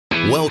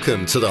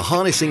Welcome to the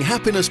Harnessing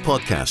Happiness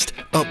podcast.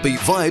 Upbeat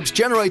vibes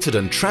generated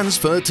and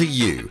transferred to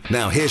you.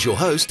 Now here's your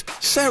host,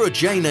 Sarah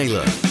J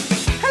Naylor.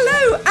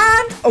 Hello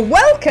and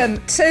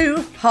welcome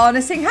to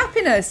Harnessing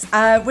Happiness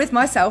with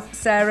myself,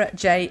 Sarah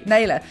J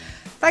Naylor.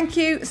 Thank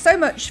you so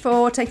much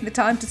for taking the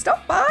time to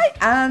stop by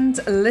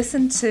and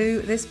listen to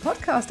this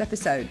podcast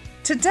episode.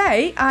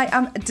 Today, I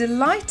am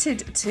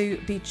delighted to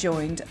be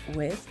joined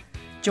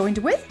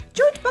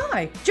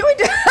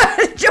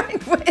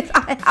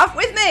I have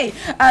with me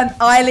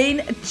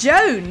Eileen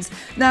Jones.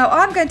 Now,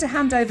 I'm going to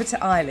hand over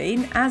to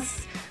Eileen.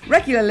 As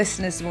regular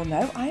listeners will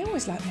know, I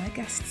always like my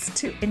guests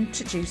to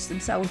introduce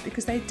themselves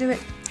because they do it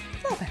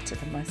far better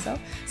than myself.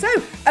 So,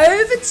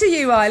 over to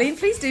you, Eileen.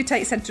 Please do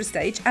take centre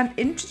stage and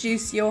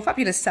introduce your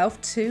fabulous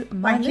self to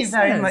my listeners.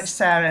 Thank you very much,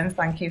 Sarah, and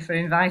thank you for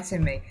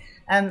inviting me.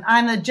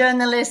 I'm a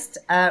journalist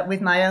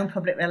with my own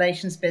public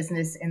relations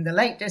business in the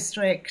Lake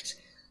District,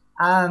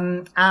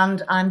 and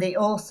I'm the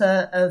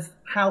author of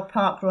How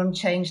Parkrun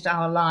Changed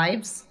Our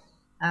Lives,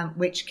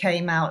 which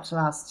came out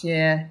last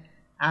year.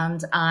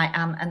 And I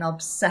am an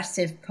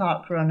obsessive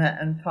park runner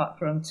and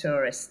parkrun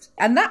tourist.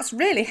 And that's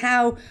really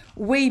how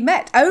we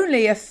met,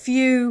 only a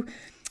few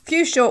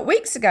short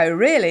weeks ago,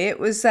 really. It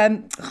was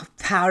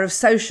power of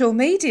social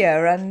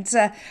media, and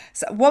so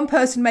one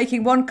person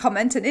making one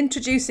comment and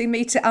introducing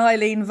me to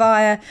Eileen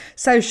via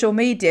social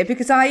media,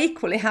 because I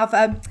equally have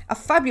a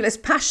fabulous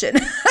passion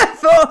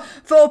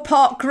for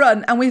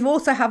parkrun, and we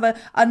also have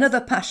another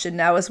passion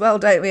now as well,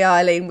 don't we,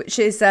 Eileen, which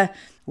is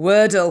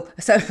Wordle.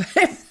 So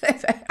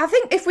I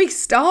think if we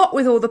start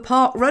with all the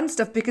park run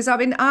stuff, because I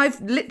mean, I've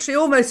literally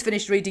almost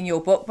finished reading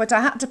your book, but I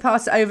had to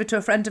pass it over to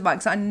a friend of mine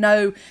because I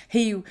know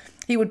he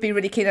would be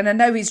really keen, and I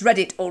know he's read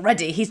it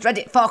already. He's read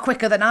it far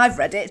quicker than I've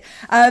read it.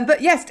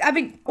 But yes, I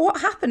mean,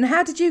 what happened?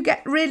 How did you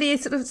get really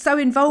sort of so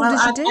involved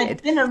as you did?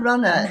 I've been a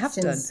runner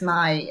since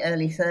my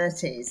early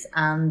 30s,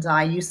 and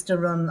I used to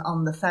run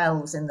on the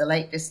fells in the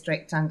Lake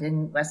District and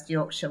in West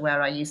Yorkshire,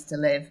 where I used to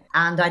live.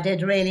 And I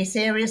did really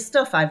serious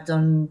stuff. I've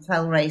done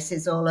fell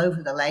races all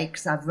over the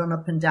lakes. I've run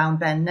up and down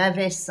Ben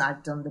Nevis.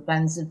 I've done the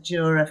Bens of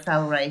Jura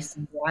fell race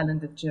in the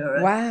island of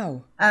Jura.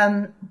 Wow.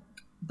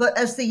 But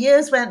as the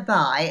years went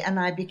by and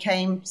I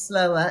became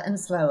slower and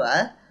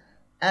slower,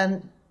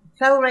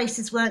 fell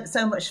races weren't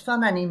so much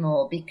fun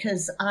anymore,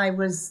 because I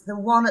was the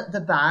one at the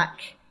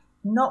back,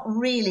 not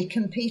really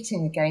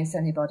competing against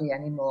anybody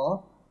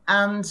anymore,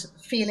 and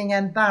feeling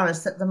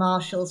embarrassed that the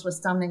marshals were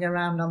standing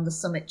around on the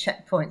summit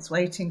checkpoints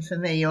waiting for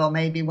me, or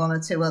maybe one or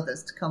two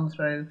others to come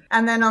through.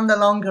 And then on the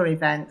longer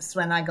events,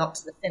 when I got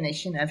to the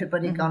finish, you know,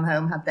 everybody had gone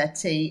home, had their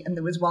tea, and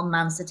there was one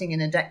man sitting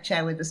in a deck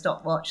chair with a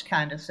stopwatch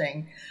kind of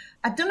thing.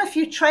 I'd done a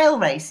few trail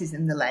races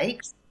in the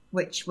lakes,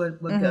 which were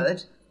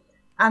good.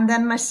 And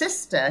then my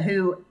sister,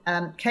 who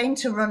came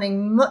to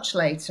running much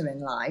later in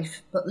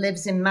life, but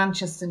lives in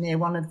Manchester near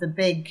one of the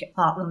big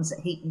park runs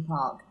at Heaton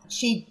Park,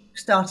 she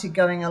started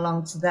going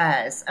along to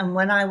theirs. And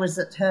when I was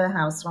at her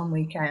house one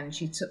weekend,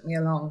 she took me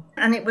along.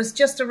 And it was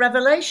just a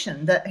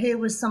revelation that here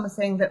was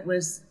something that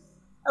was,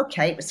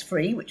 okay, it was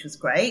free, which was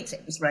great.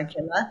 It was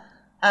regular.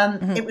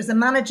 It was a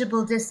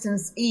manageable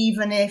distance,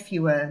 even if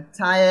you were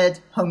tired,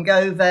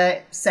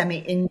 hungover,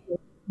 semi-injured,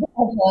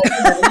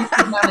 whatever, you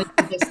could manage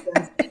the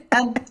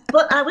distance.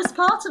 But I was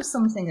part of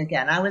something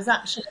again. I was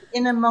actually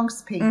in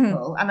amongst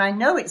people, and I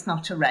know it's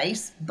not a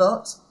race,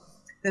 but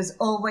there's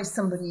always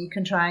somebody you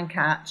can try and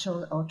catch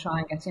or try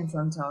and get in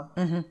front of.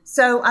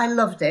 So I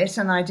loved it,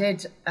 and I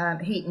did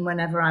Heaton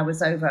whenever I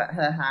was over at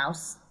her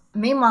house.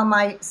 Meanwhile,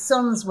 my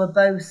sons were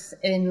both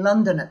in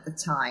London at the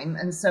time,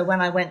 and so when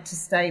I went to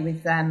stay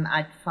with them,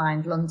 I'd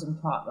find London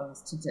park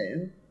runs to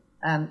do.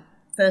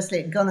 Firstly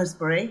at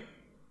Gunnersbury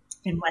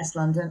in West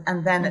London,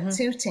 and then at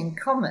Tooting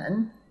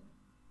Common,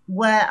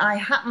 where I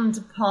happened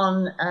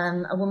upon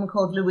a woman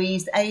called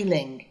Louise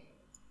Ayling,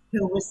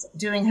 who was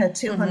doing her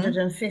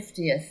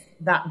 250th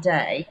that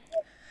day,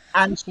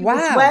 and she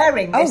was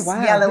wearing this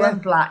yellow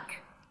and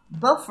black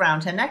buff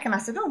round her neck, and I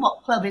said, "Oh,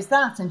 what club is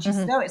that?" And she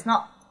said, "Oh, it's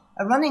not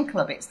a running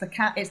club, it's the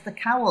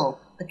cowl,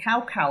 the cow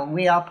cowl.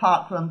 We are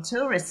parkrun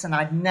tourists," and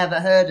I'd never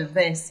heard of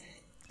this.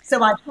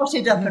 So I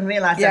trotted up and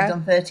realised I'd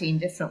done 13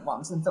 different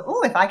ones, and thought,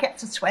 oh, if I get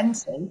to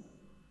 20.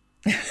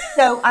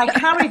 So I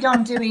carried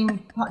on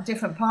doing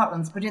different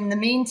parkruns, but in the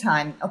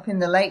meantime, up in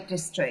the Lake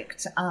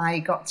District, I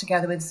got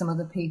together with some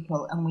other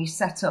people, and we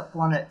set up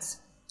one at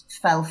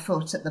Fell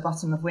Foot at the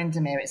bottom of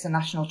Windermere. It's a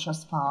National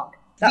Trust park.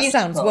 That Beautiful.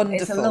 Sounds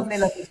wonderful. It's a lovely,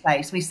 lovely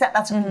place. We set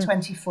that up in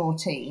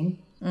 2014.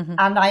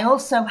 And I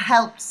also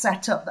helped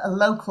set up a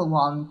local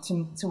one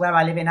to where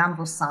I live in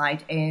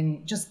Ambleside.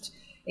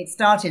 It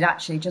started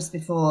actually just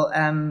before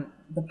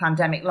the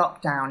pandemic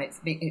lockdown.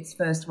 Its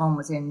first one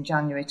was in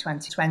January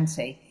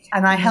 2020.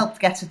 And I helped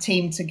get a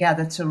team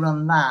together to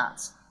run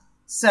that.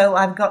 So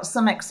I've got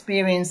some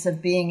experience of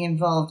being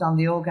involved on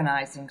the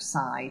organising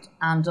side.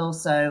 And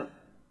also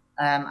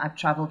I've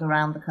travelled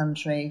around the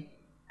country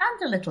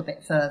and a little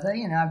bit further.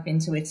 You know, I've been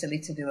to Italy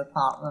to do a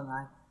park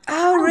run.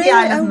 Oh, really? The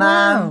Isle of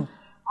Man. Wow.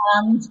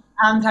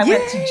 And I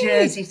went to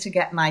Jersey to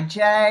get my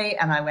J,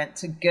 and I went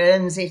to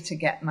Guernsey to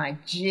get my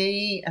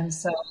G, and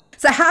so.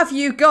 So have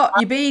you got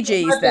your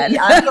BGs then?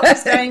 I've got the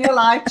Staying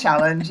Alive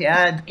Challenge,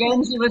 yeah.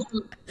 Guernsey was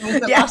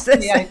the last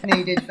thing I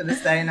needed for the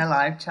Staying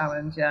Alive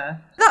Challenge, yeah.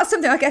 That's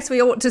something I guess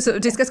we ought to sort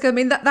of discuss. Because I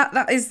mean,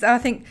 that is, I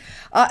think,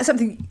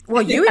 something,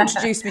 well, you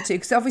introduced me to,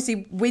 because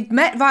obviously we'd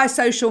met via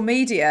social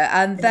media,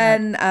 and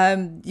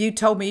then you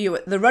told me you were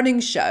at the running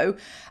show.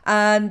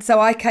 And so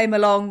I came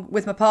along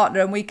with my partner,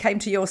 and we came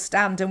to your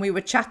stand and we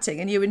were chatting,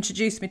 and you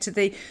introduced me to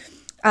the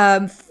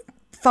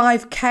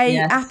 5K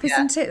app,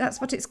 isn't it? That's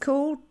what it's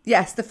called.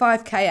 Yes, the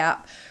 5K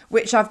app,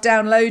 which I've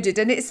downloaded.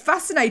 And it's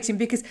fascinating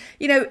because,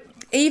 you know,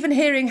 even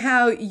hearing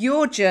how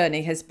your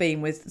journey has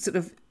been with sort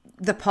of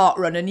the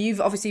parkrun, and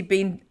you've obviously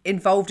been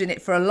involved in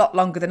it for a lot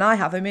longer than I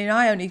have. I mean,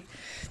 I only,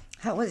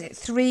 how was it,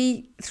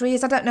 3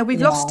 years? I don't know. We've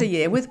lost a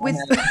year with with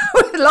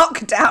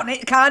lockdown.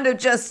 It kind of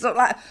just sort of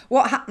like,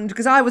 what happened?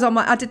 Because I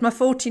did my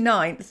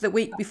 49th the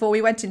week before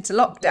we went into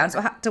lockdown, so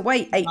I had to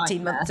wait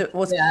 18 months. It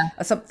was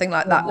or something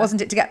like that,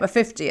 wasn't it, to get my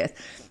 50th?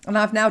 And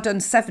I've now done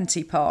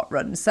 70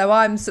 parkruns, so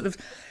I'm sort of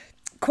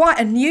quite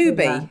a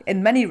newbie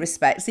in many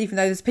respects, even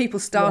though there's people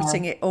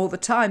starting it all the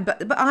time.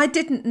 But I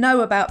didn't know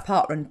about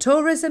parkrun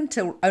tourism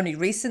till only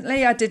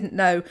recently. I didn't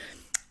know.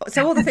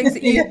 So all the things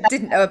that you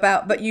didn't know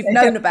about, but you've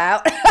known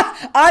about,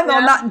 I'm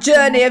on that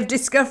journey of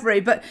discovery.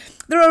 But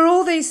there are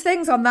all these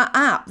things on that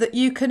app that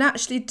you can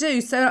actually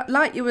do. So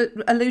like you were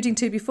alluding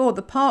to before,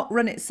 the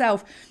parkrun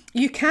itself,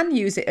 you can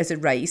use it as a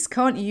race,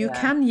 can't you? You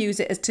can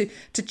use it as to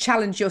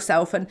challenge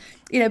yourself. And,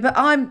 you know, but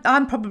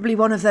I'm probably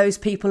one of those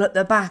people at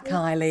the back,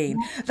 Eileen.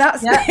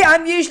 That's me.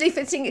 I'm usually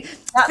finishing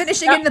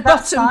in the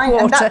bottom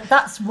quarter. And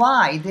that's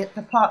why the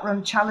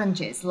parkrun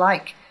challenges,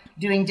 like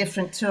doing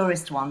different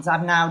tourist ones.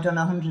 I've now done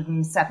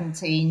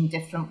 117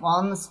 different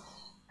ones.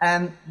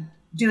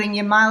 Doing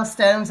your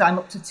milestones, I'm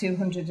up to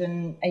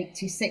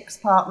 286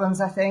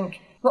 parkruns, I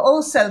think. But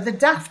also the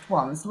daft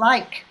ones,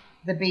 like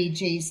the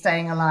BG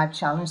Staying Alive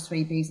Challenge,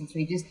 3 Bs and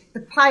 3 Gs.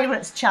 The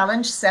Pirates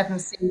Challenge, 7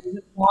 Cs.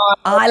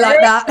 I like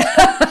that.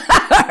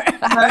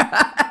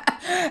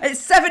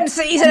 It's 7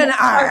 Cs and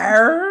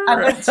I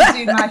went to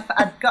do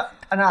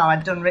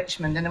I'd done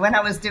Richmond, and when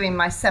I was doing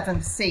my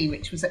 7th C,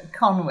 which was at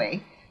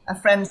Conway, a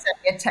friend sent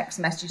me a text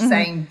message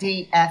saying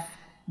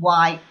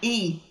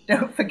DFYE,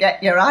 don't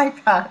forget your eye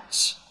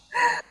patch.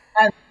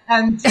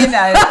 And you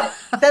know,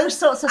 those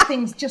sorts of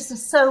things just are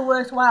so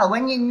worthwhile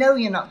when you know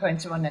you're not going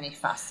to run any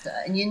faster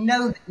and you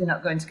know that you're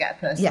not going to get a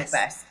personal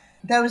best.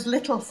 Those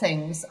little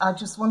things are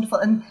just wonderful.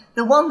 And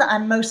the one that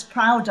I'm most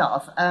proud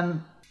of,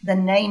 the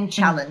name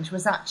challenge,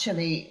 was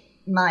actually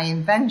my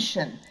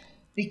invention,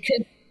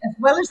 because as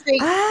well as the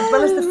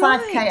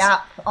 5K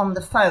app on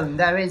the phone,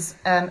 there is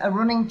a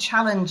running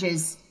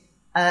challenges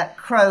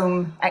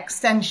Chrome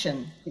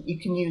extension that you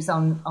can use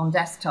on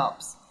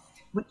desktops,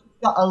 which has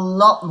got a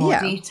lot more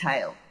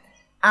detail.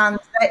 And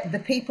the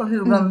people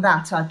who run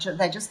that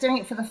they're just doing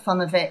it for the fun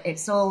of it.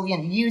 It's all, you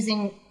know,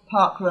 using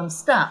parkrun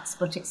stats,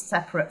 but it's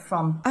separate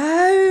from.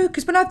 Oh,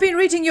 because when I've been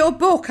reading your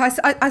book, I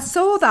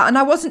saw that, and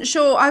I wasn't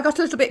sure. I got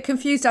a little bit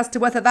confused as to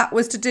whether that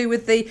was to do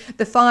with the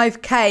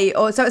 5K,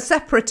 or so it's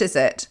separate, is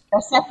it?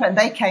 They're separate.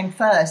 They came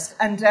first,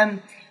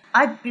 and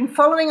I've been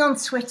following on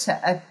Twitter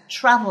a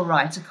travel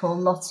writer called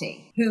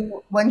Lottie,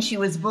 who, when she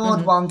was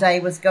bored one day,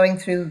 was going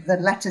through the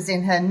letters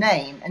in her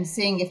name and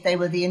seeing if they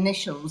were the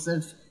initials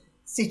of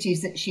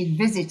cities that she'd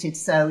visited.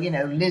 So, you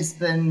know,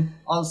 Lisbon,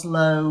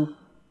 Oslo,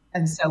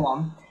 and so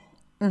on.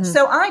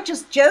 So I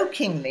just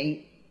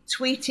jokingly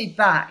tweeted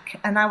back,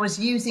 and I was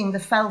using the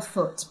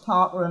Fellfoot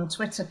Parkrun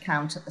Twitter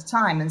account at the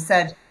time, and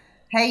said,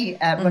 hey,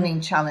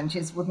 running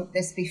challenges, wouldn't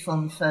this be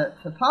fun for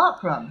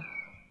Parkrun?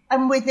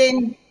 And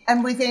within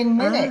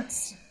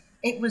minutes,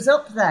 it was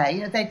up there.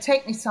 You know, they'd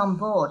taken it on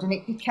board, and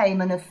it became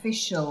an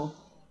official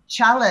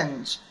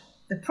challenge.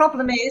 The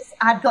problem is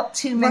I've got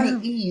too many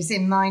E's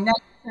in my name.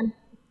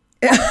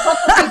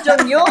 I've probably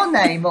done your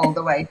name all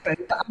the way through,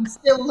 but I'm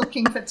still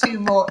looking for 2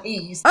 more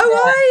E's. Oh,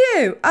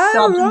 are you?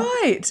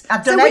 Oh, right.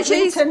 I've done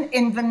Edmonton,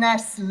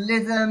 Inverness,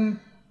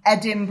 Lytham,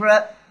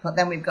 Edinburgh, but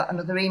then we've got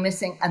another E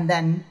missing, and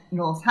then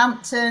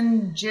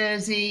Northampton,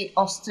 Jersey,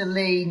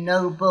 Osterley,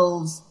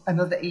 Nobles,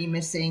 another E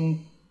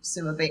missing,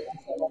 Sewerby, and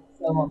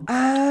so on.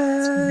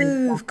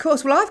 Oh, of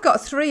course. Well, I've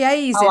got 3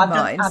 A's in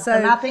mine. I've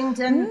done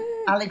Abingdon,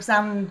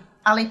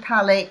 Ali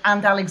Pally,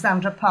 and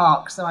Alexandra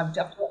Park, so I've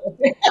just...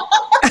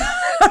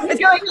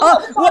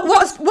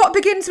 what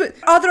begins with?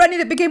 Are there any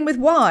that begin with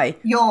Y?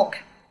 York.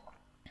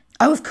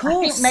 Oh, of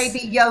course. I think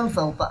maybe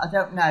Yeovil, but I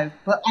don't know.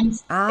 But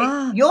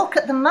York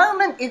at the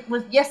moment. It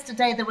was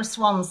yesterday. There were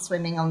swans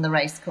swimming on the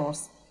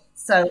racecourse.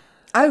 So.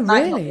 Oh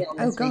really?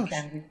 Oh gosh.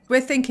 Weekend.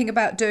 We're thinking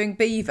about doing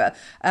Beaver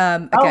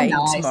again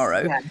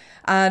tomorrow. Yeah.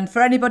 And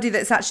for anybody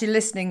that's actually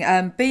listening,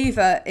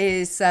 Beaver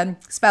is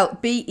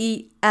spelt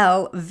BEAVER.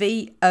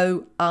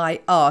 Belvoir,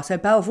 so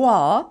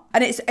Belvoir,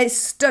 and it's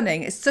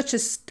stunning. It's such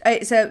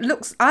a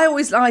looks. I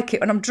always like it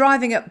when I'm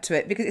driving up to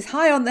it because it's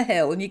high on the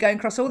hill and you're going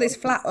across all this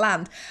flat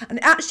land, and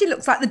it actually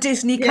looks like the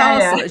Disney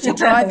castle as you're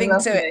driving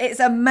to it. It's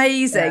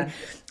amazing. Yeah.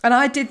 And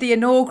I did the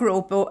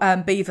inaugural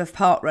Beaver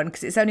Parkrun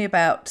because it's only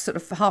about sort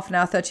of half an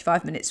hour,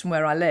 35 minutes from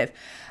where I live,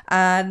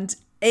 and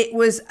it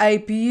was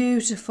it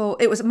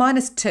was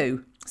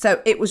 -2.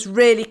 So it was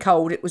really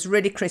cold, it was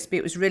really crispy,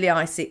 it was really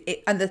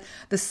icy, and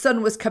the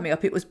sun was coming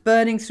up, it was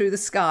burning through the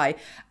sky,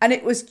 and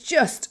it was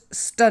just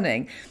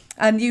stunning.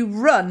 And you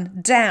run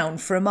down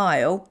for a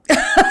mile,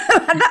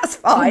 and that's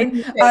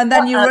fine, and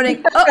then you're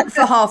running up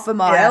for half a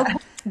mile,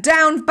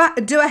 down,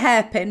 back, do a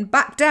hairpin,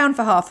 back down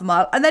for half a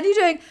mile, and then you're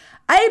doing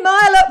a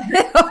mile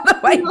uphill on the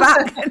way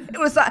back. And it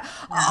was like,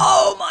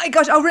 oh my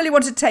gosh, I really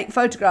wanted to take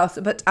photographs,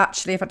 but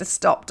actually if I'd have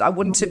stopped, I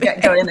wouldn't have been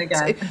able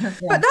to.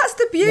 But that's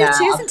the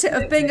beauty, isn't it,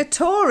 of being a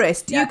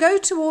tourist? You go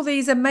to all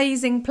these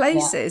amazing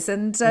places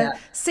and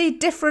see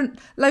different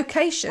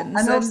locations,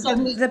 and also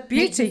meet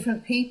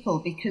different people,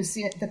 because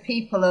the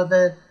people are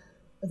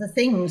the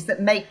things that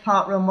make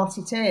Parkrun what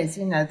it is.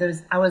 You know,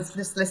 I was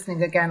just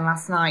listening again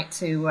last night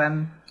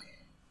to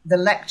the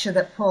lecture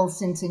that Paul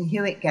Sinton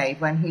Hewitt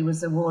gave when he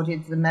was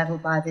awarded the medal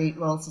by the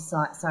Royal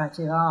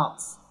Society of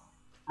Arts.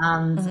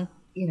 And,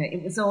 you know,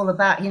 it was all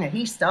about, you know,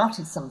 he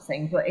started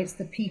something, but it's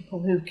the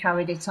people who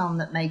carried it on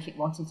that make it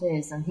what it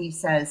is. And he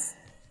says,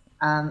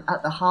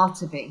 at the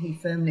heart of it, he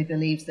firmly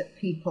believes that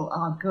people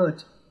are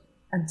good.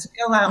 And to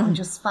go out and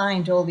just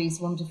find all these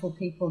wonderful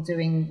people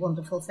doing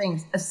wonderful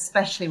things,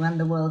 especially when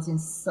the world's in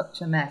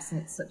such a mess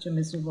and it's such a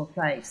miserable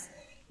place.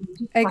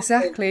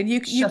 Exactly, and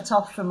you shut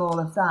off from all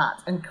of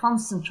that and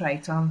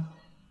concentrate on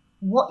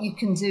what you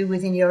can do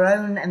within your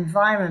own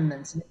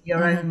environment and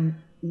your own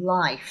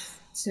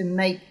life to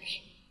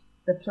make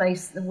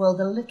the world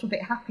a little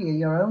bit happier,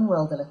 your own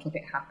world a little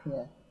bit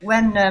happier.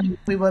 When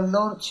we were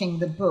launching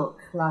the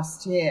book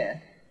last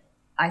year,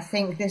 I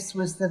think this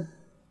was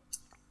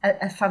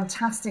a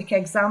fantastic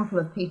example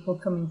of people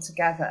coming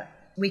together.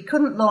 We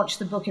couldn't launch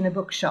the book in a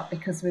bookshop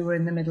because we were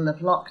in the middle of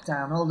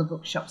lockdown. All the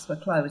bookshops were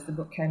closed. The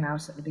book came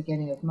out at the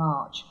beginning of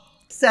March.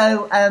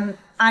 So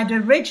I'd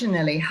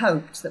originally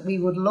hoped that we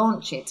would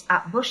launch it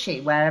at Bushy,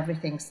 where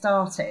everything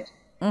started.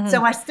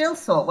 So I still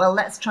thought, well,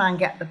 let's try and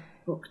get the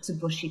book to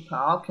Bushy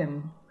Park.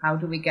 And how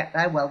do we get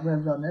there? Well, we're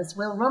runners.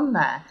 We'll run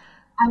there.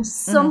 And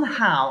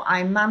somehow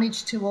I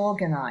managed to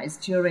organise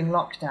during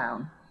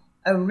lockdown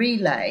a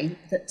relay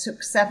that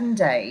took 7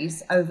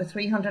 days, over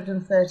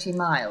 330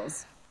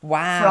 miles.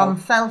 Wow. From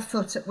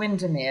Fellfoot at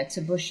Windermere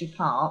to Bushy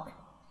Park,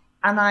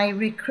 and I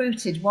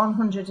recruited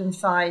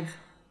 105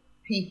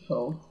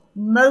 people,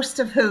 most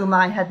of whom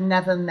I had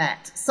never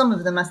met. Some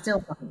of them I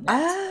still haven't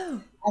met.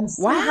 Oh, and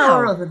somehow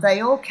or other,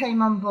 they all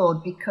came on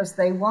board because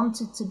they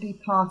wanted to be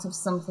part of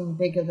something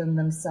bigger than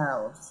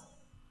themselves.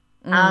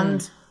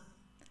 And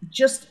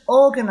just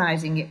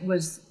organising it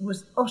was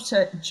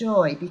utter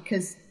joy,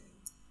 because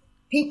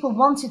people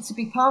wanted to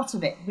be part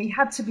of it. We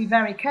had to be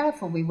very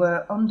careful. We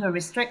were under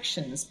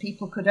restrictions.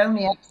 People could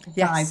only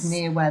exercise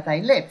near where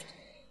they lived.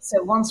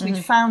 So once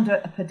we'd found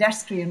a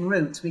pedestrian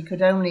route, we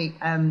could only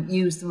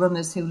use the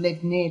runners who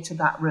lived near to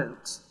that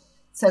route.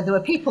 So there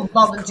were people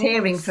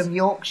volunteering from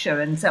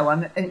Yorkshire and so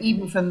on, and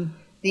even from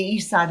the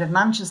east side of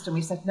Manchester. And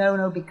we said,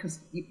 no, because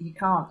you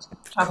can't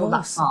travel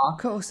that far. Of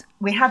course.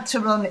 We had to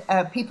run,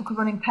 people could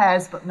run in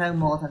pairs, but no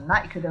more than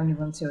that. You could only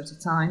run 2 at a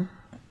time.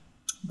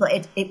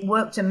 But it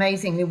worked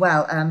amazingly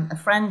well. A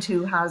friend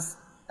who has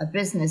a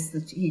business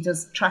that he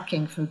does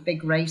tracking for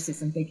big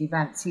races and big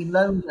events, he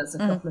loaned us a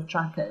couple of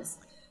trackers.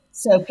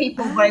 So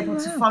people were able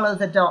to follow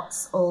the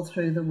dots all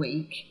through the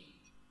week.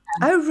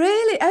 Oh,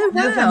 really? Oh,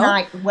 wow.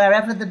 Overnight,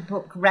 wherever the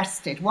book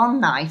rested.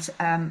 One night,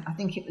 I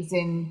think it was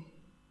in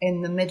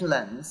the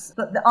Midlands.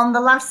 But on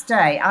the last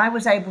day, I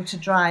was able to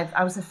drive.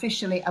 I was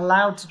officially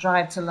allowed to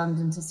drive to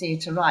London to see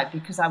it arrive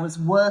because I was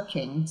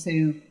working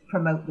to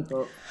promote the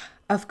book.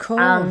 Of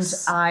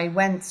course. And I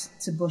went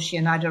to Bushy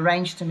and I'd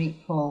arranged to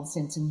meet Paul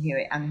Sinton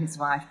Hewitt and his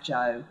wife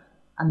Jo.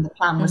 And the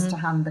plan was to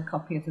hand the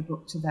copy of the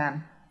book to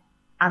them.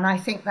 And I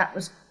think that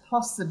was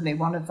possibly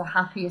one of the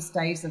happiest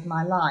days of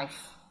my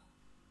life,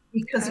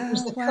 because it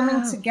was the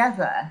coming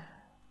together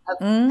of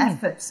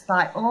efforts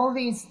by all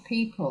these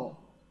people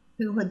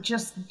who had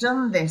just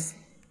done this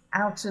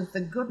out of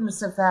the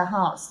goodness of their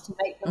hearts to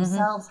make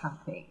themselves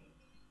happy.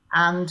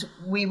 And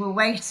we were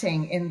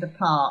waiting in the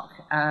park.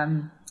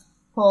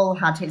 Paul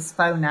had his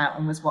phone out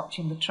and was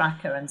watching the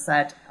tracker and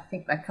said, I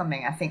think they're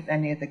coming. I think they're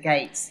near the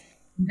gates.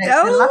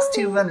 The last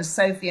 2 runners,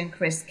 Sophie and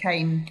Chris,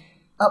 came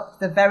up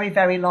the very,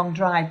 very long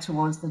drive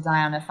towards the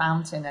Diana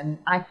Fountain. And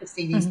I could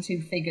see these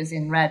 2 figures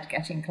in red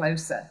getting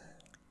closer.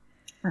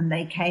 And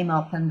they came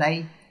up and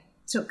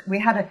we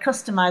had a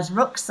customized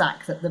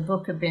rucksack that the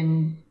book had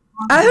been.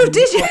 Oh,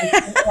 did you?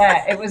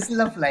 Yeah, it was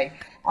lovely.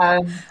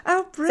 Oh,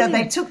 brilliant. So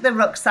they took the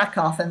rucksack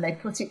off and they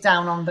put it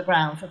down on the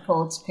ground for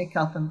Paul to pick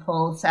up. And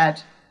Paul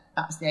said,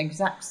 that's the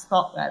exact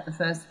spot where the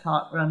first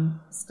Parkrun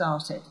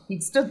started.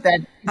 He'd stood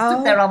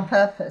there on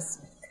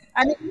purpose.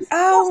 And it was,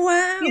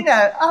 wow. You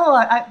know,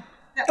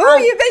 Oh,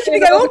 you're making me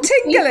go all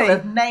People tingly.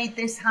 have made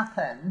this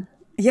happen.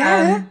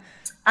 Yeah.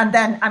 And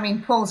then, I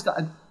mean, Paul's got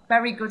a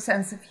very good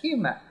sense of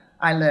humour,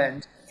 I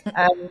learned.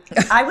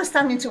 I was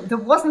there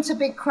wasn't a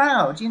big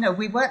crowd, you know,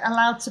 we weren't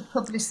allowed to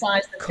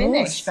publicise the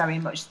finish very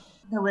much.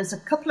 There was a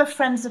couple of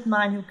friends of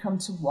mine who come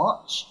to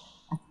watch,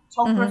 a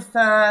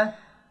photographer,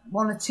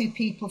 one or two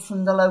people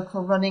from the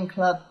local running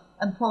club,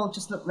 and Paul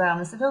just looked round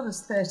and said, oh,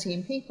 there's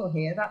 13 people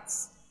here.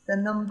 That's the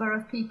number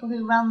of people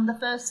who ran the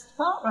first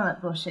parkrun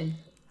at Bushy.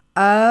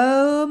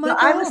 Oh my God!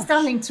 I was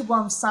standing to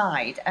one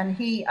side and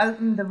he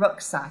opened the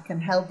rucksack and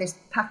held this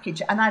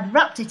package, and I'd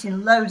wrapped it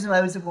in loads and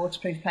loads of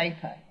waterproof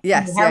paper.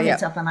 Yes, and he held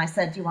it up and I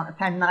said, do you want a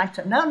pen? And I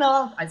took,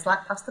 no, I was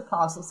like past the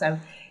parcel. So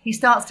he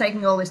starts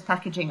taking all this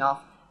packaging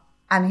off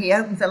and he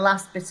opens the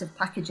last bit of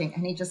packaging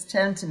and he just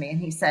turned to me and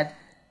he said,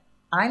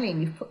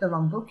 Eileen, you've put the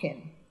wrong book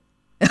in.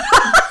 And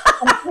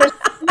for a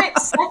split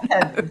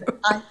second,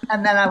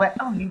 and then I went,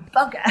 oh, you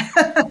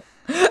bugger.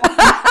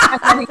 And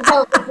then he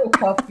held the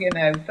book up, you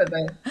know, for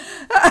the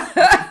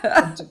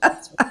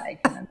photographs were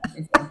taken and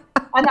everything.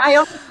 And I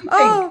honestly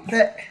think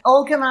that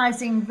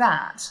organising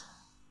that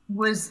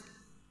was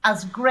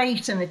as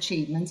great an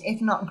achievement,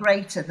 if not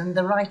greater, than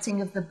the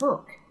writing of the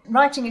book.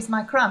 Writing is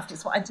my craft.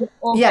 It's what I do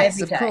all day,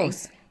 every day. Yes, of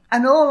course.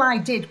 And all I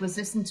did was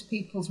listen to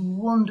people's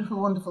wonderful,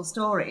 wonderful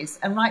stories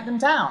and write them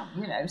down,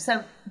 you know.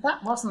 So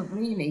that wasn't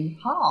really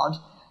hard.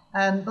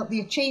 But the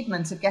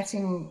achievement of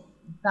getting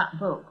that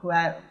book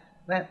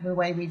the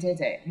way we did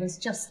it was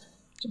just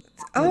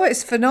oh,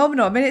 it's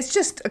phenomenal. I mean, it's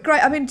just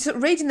great. I mean,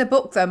 reading the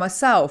book though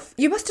myself,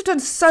 you must have done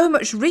so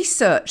much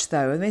research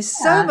though, and there's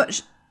so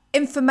much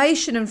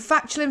information and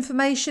factual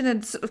information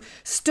and sort of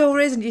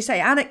stories, and you say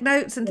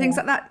anecdotes and things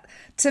like that.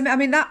 To me, I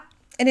mean, that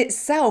in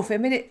itself, I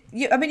mean,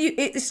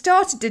 it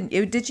started, didn't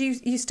you?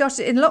 You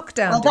started it in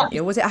lockdown, didn't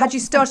you? Had you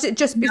started it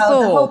just before?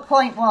 No, the whole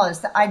point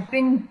was that I'd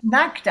been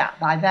nagged at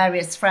by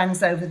various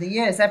friends over the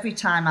years. Every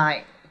time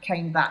I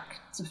came back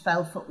to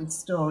Felfoot with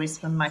stories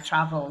from my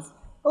travels,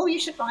 oh, you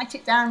should write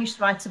it down, you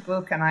should write a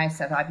book. And I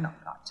said, I've not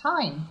got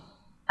time.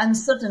 And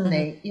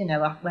suddenly, you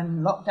know,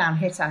 when lockdown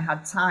hit, I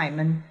had time,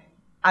 and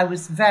I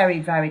was very,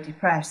 very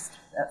depressed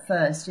at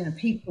first. You know,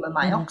 people are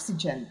my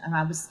oxygen, and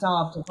I was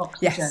starved of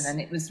oxygen,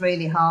 and it was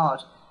really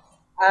hard.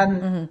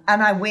 And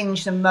I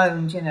whinged and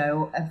moaned, you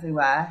know,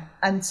 everywhere,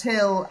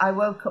 until I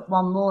woke up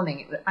one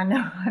morning. I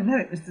know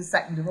it was the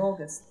 2nd of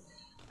August.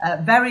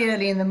 Very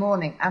early in the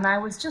morning, and I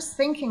was just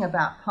thinking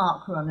about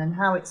Parkrun and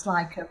how it's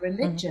like a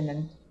religion,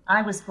 and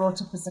I was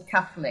brought up as a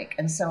Catholic,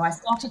 and so I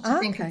started to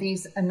think of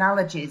these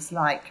analogies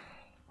like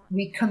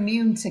we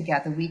commune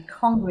together, we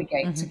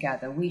congregate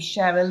together, we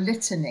share a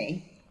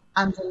litany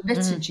and a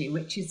liturgy,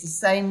 which is the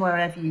same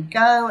wherever you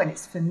go, and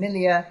it's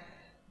familiar,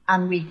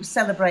 and we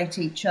celebrate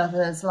each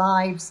other's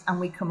lives, and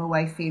we come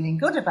away feeling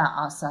good about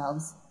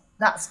ourselves.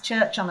 That's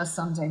church on a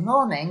Sunday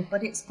morning,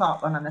 but it's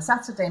Parkrun on a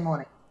Saturday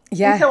morning.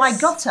 Yes. And so I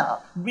got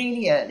up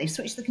really early,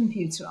 switched the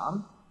computer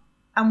on,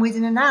 and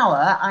within an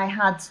hour I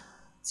had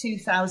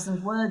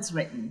 2,000 words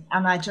written,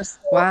 and I just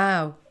thought,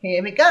 wow,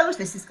 here it goes,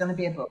 this is going to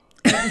be a book.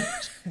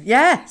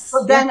 Yes.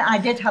 But then I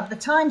did have the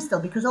time still,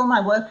 because all my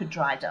work had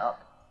dried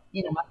up.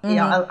 You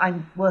know, I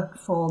work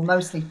for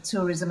mostly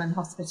tourism and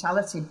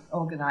hospitality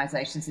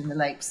organisations in the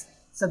lakes,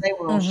 so they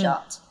were all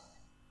shut.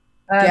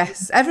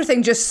 Yes,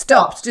 everything just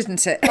stopped,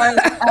 didn't it? So,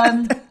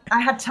 I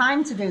had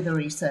time to do the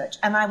research,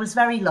 and I was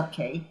very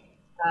lucky.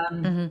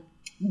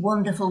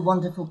 Wonderful,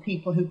 wonderful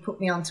people who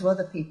put me on to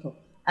other people.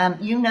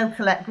 You know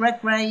Colette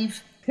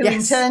Redgrave, who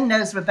in turn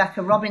knows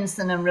Rebecca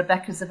Robinson, and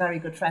Rebecca's a very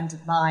good friend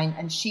of mine,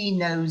 and she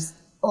knows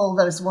all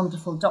those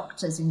wonderful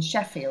doctors in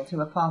Sheffield who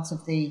are part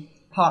of the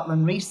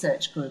Parkrun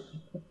research group,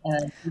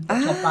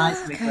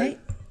 advisory group.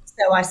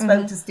 So I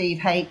spoke to Steve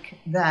Hake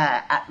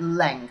there at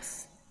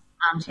length,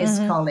 and his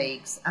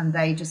colleagues, and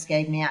they just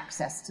gave me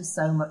access to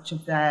so much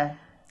of their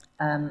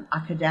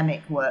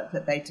academic work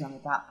that they'd done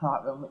about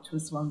Parkrun, which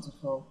was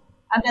wonderful.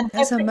 And then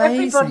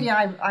everybody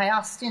I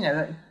asked, you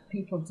know,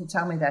 people to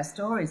tell me their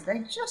stories, they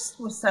just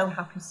were so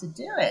happy to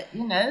do it.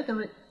 You know,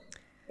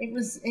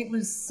 it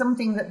was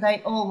something that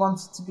they all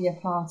wanted to be a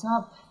part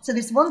of. So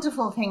this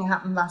wonderful thing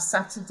happened last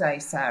Saturday,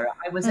 Sarah.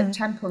 I was at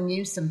Temple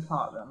Newsome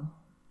Parkrun,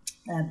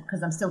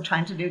 because I'm still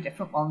trying to do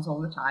different ones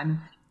all the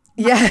time.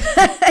 Yeah.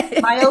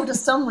 My older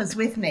son was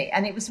with me,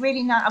 and it was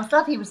really nice. I was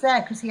glad he was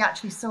there because he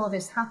actually saw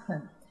this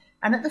happen.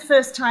 And at the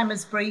first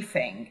timers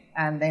briefing,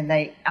 and then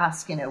they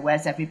asked, you know,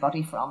 where's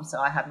everybody from? So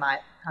I had my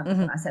hand up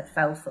and I said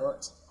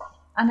Felfoot.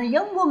 And a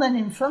young woman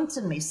in front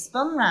of me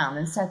spun round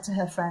and said to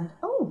her friend,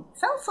 oh,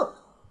 Felfoot,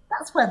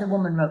 that's where the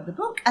woman wrote the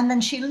book. And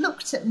then she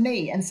looked at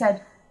me and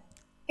said,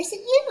 is it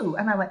you?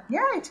 And I went,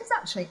 yeah, it is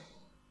actually.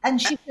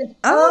 And she said,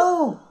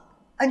 oh.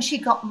 And she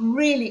got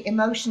really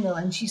emotional,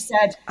 and she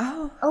said,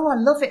 oh, I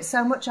love it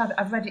so much.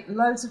 I've read it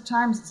loads of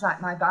times. It's like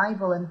my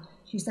Bible. And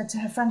she said to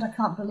her friend, I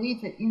can't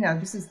believe it. You know,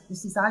 this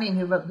is Eileen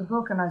who wrote the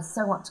book, and I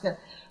so want to go.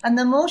 And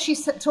the more she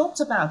talked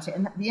about it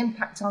and the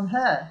impact on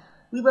her,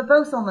 we were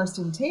both almost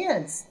in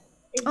tears.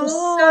 It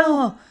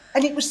was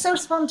and it was so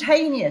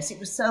spontaneous. It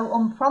was so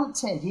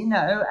unprompted, you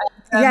know.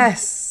 And,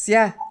 yes,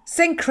 yeah.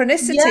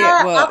 synchronicity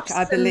at work,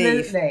 I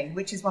believe. Absolutely,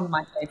 which is one of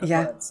my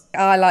favourite words.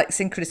 I like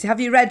synchronicity.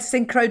 Have you read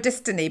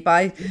Synchrodestiny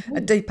by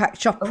Deepak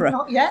Chopra? Oh,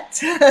 not yet.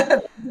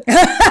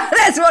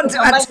 There's one to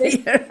add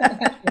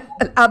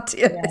to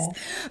your list.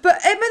 But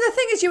I mean, the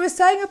thing is, you were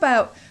saying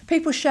about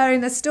people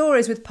sharing their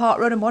stories with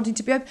Parkrun and wanting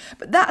to be open,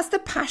 but that's the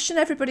passion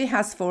everybody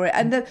has for it.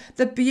 And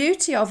the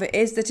beauty of it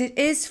is that it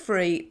is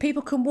free.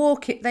 People can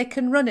walk it, they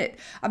can run it.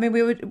 I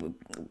mean,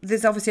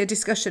 there's obviously a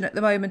discussion at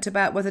the moment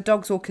about whether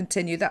dogs will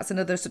continue. That's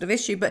another sort of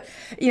issue. But,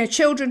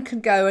 children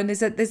can go, and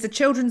there's a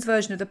children's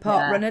version of the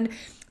Parkrun. And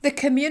the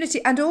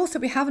community, and also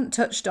we haven't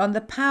touched on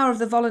the power of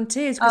the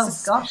volunteers,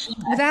 because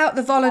without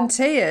the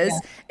volunteers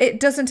it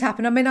doesn't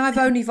happen. I mean, I've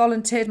only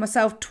volunteered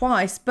myself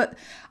twice, but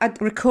I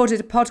recorded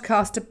a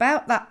podcast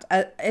about that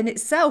in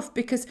itself,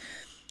 because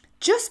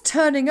just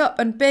turning up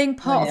and being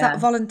part of that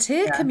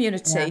volunteer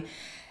community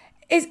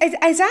is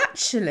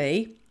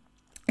actually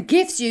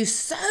gives you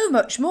so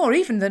much more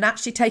even than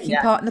actually taking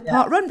part in the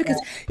Parkrun, because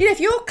if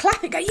you're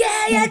clapping, go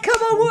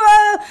come on,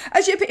 whoa,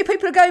 as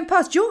people are going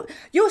past,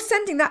 you're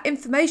sending that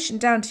information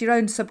down to your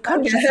own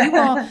subconscious. You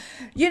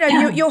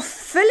are, you're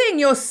filling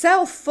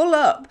yourself full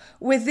up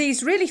with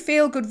these really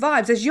feel good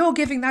vibes as you're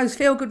giving those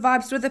feel good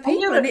vibes to other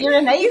people. And you're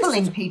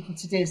enabling people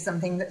to do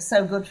something that's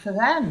so good for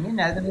them.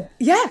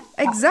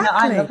 Exactly.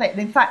 I love it.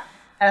 In fact,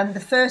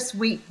 the first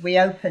week we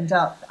opened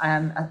up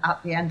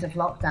at the end of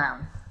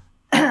lockdown,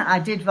 I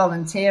did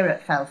volunteer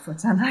at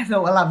Felfoot, and I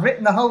thought, well, I've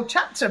written the whole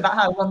chapter about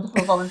how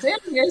wonderful volunteering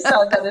is,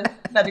 so I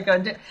better go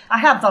and do it. I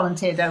have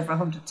volunteered over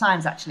 100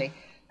 times, actually.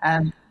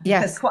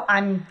 Because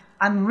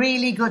I'm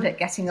really good at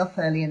getting up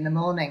early in the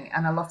morning,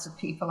 and a lot of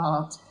people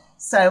aren't.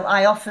 So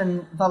I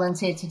often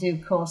volunteer to do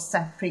course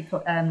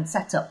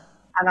setup,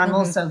 and I'm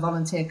also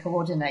volunteer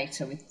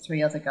coordinator with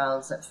 3 other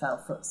girls at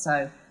Felfoot.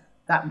 So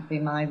that would be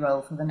my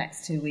role for the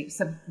next 2 weeks.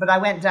 But I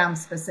went down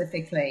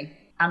specifically,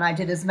 and I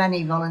did as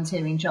many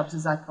volunteering jobs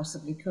as I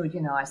possibly could.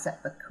 I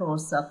set the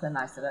course up, and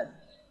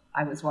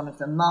I was one of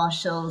the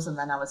marshals, and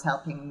then I was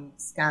helping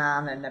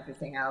scan and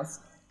everything else.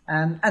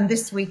 And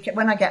this week,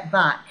 when I get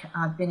back,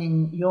 I've been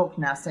in York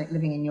now, so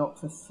living in York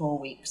for 4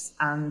 weeks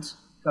and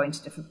going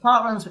to different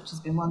parkruns, which has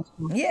been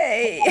wonderful.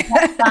 Yay!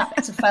 I got back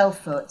to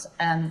Felfoot,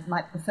 and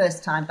the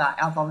first time back,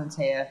 I'll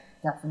volunteer,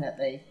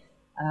 definitely,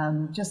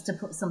 just to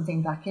put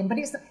something back in. But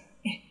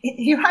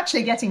you're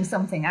actually getting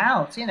something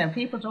out.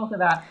 People talk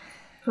about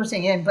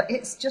putting in, but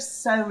it's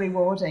just so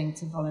rewarding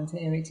to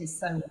volunteer. It is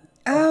so.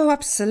 Oh,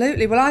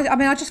 absolutely. Well,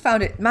 I just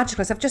found it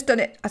magical. I've just done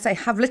it.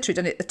 Have literally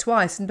done it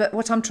twice. But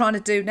what I'm trying to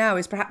do now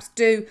is perhaps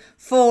do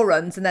 4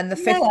 runs, and then the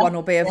 5th one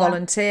will be a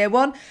volunteer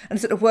one, and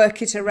sort of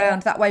work it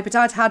around that way. But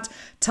I'd had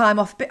time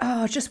off.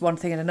 Just one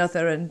thing and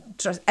another, and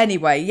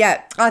anyway,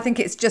 I think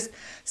it's just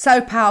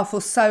so powerful,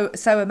 so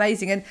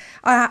amazing. And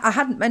I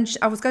hadn't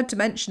mentioned. I was going to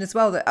mention as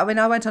well that I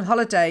went on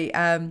holiday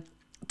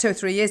 2 or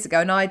 3 years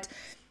ago, and I'd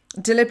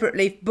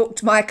deliberately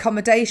booked my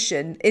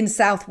accommodation in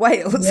South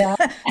Wales, so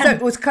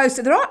it was close.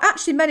 There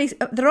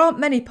aren't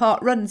many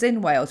Parkruns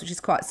in Wales, which is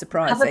quite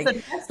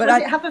surprising. But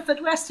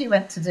Haverfordwest you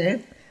went to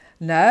do?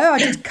 No, I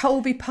did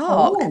Colby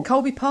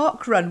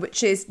Parkrun,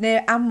 which is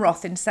near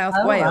Amroth in South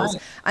Wales,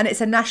 and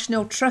it's a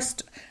National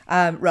Trust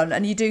run,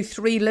 and you do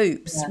 3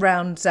 loops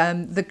round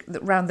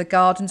the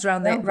gardens,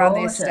 around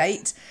the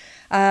estate.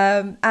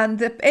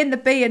 And in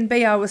the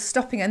B&B I was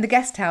stopping in, the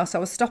guest house I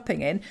was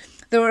stopping in,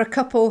 there were a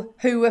couple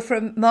who were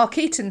from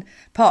Markeaton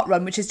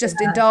Parkrun, which is just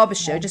in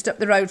Derbyshire, just up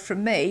the road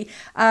from me.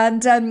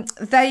 And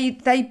they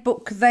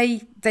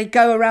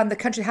go around the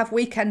country, have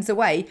weekends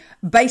away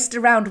based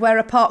around where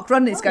a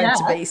Parkrun is going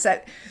to be. So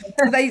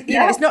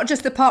it's not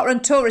just the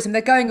Parkrun tourism,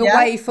 they're going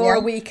away for a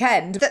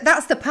weekend.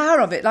 That's the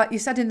power of it, like you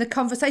said in the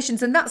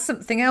conversations. And that's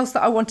something else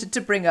that I wanted to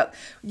bring up.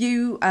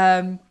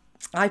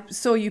 I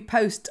saw you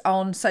post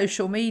on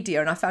social media,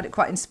 and I found it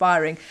quite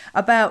inspiring,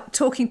 about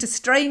talking to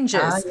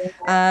strangers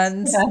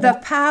and the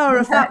power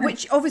of that,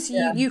 which obviously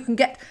you can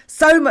get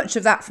so much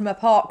of that from a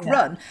park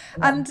run.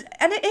 And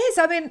it is,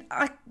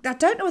 I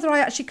don't know whether I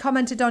actually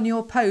commented on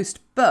your post,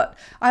 but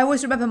I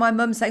always remember my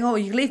mum saying,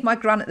 you leave my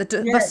gran at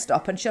the bus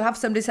stop and she'll have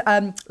somebody's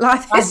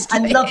life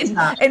history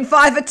in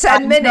 5 or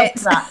 10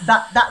 minutes.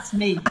 That's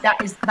me.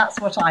 That's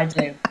what I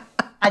do.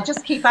 I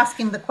just keep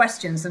asking the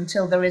questions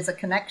until there is a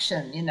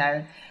connection,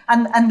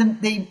 And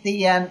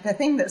the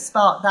thing that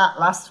sparked that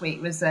last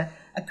week was a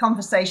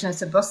conversation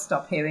at a bus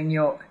stop here in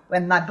York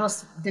when my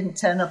bus didn't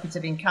turn up. It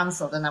had been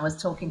cancelled, and I was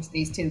talking to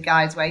these 2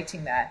 guys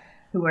waiting there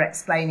who were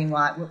explaining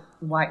why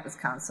it was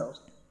cancelled.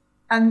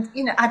 And,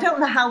 I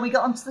don't know how we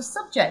got onto the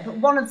subject, but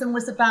one of them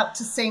was about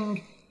to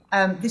sing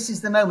This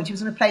Is the Moment. He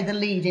was going to play the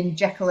lead in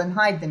Jekyll and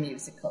Hyde the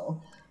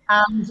musical,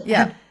 and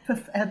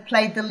had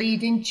played the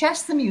lead in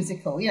Chess the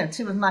musical,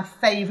 2 of my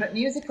favourite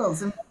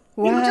musicals. And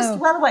we were just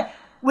well away.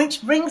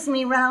 Which brings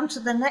me round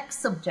to the next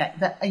subject,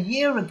 that a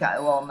year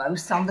ago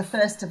almost, on the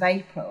 1st of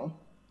April,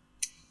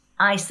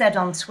 I said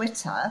on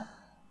Twitter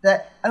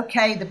that,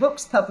 okay, the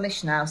book's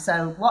published now,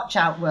 so watch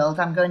out, world,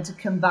 I'm going to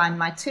combine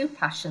my 2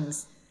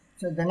 passions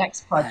for the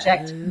next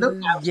project.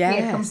 Look out,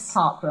 here comes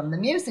Parkrun, the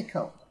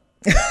musical.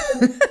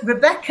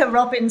 Rebecca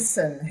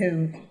Robinson,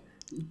 who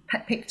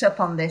picked up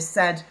on this,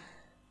 said,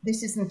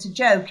 "This isn't a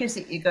joke, is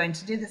it? You're going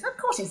to do this?" Of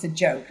course it's a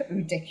joke,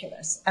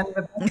 ridiculous. And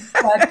Rebecca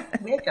said,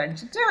 "We're going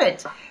to do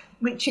it,"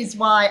 which is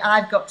why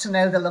I've got to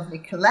know the lovely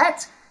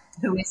Colette,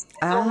 who has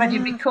already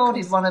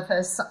recorded one of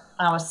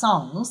our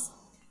songs.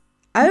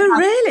 Oh,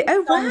 really?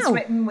 Oh, wow.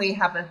 Written. We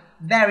have a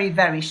very,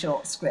 very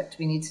short script.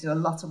 We need to do a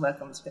lot of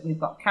work on the script. We've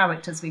got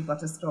characters, we've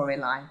got a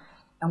storyline.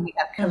 And we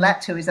have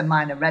Colette, who is a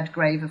minor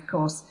Redgrave, of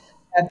course.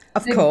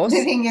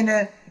 Living in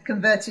a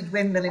converted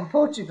windmill in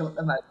Portugal at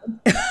the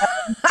moment.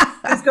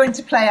 Is going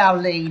to play our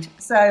lead.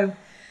 So,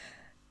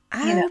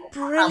 brilliant.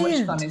 How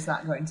much fun is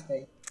that going to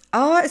be?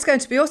 Oh, it's going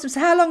to be awesome.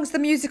 So how long is the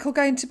musical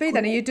going to be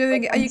then? Are you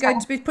going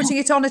to be putting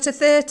it on at a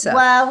theatre?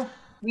 Well,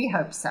 we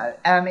hope so.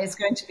 It's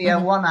going to be a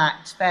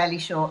one-act, fairly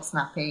short,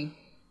 snappy.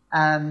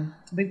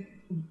 With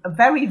a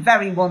very,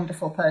 very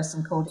wonderful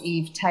person called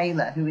Eve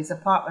Taylor, who is a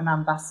Parkrun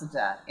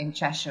ambassador in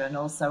Cheshire and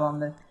also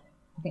I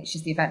think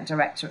she's the event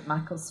director at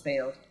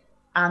Macclesfield.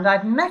 And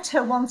I'd met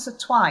her once or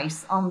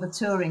twice on the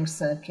touring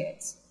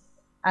circuit.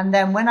 And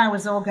then when I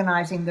was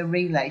organising the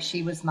relay,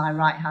 she was my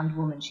right-hand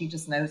woman. She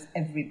just knows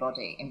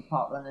everybody in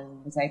Parkrun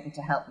and was able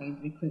to help me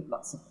recruit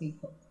lots of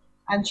people.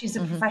 And she's a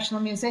professional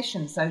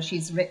musician, so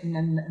she's written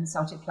and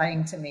started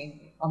playing to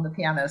me on the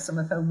piano some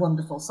of her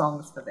wonderful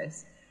songs for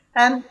this.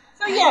 So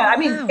yeah, I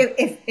mean,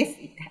 if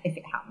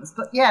it happens,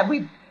 but yeah,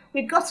 we've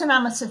got an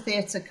amateur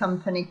theatre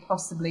company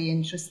possibly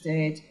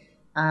interested,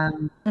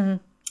 and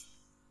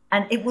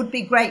it would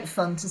be great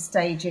fun to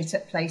stage it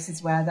at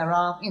places where there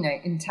are,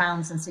 in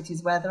towns and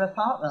cities where there are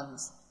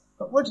parkruns.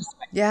 But we'll just...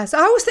 Yes,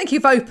 I was thinking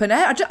of open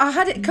air. I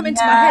had it come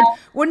into my head.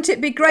 Wouldn't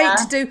it be great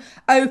to do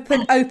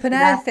open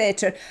air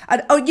theatre?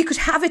 And you could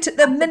have it at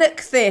the Minnock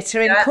Theatre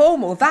in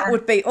Cornwall. That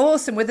would be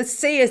awesome, with the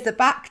sea as the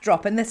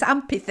backdrop and this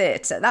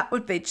amphitheatre. That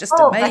would be just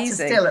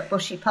amazing. Better still at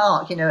Bushy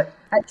Park,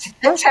 at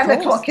 10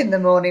 o'clock in the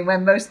morning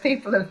when most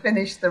people have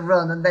finished the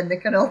run, and then they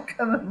can all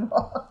come and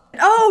watch.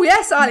 Oh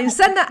yes, Eileen,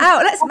 send that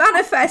out. Let's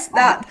manifest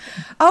that.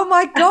 Oh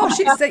my gosh,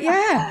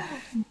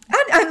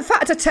 And in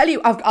fact, I tell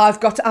you,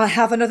 I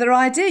have another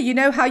idea. You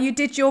know how you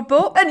did your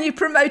book and you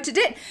promoted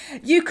it?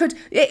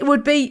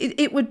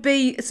 It would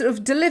be sort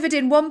of delivered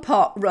in one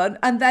park run,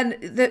 and then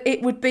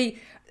it would be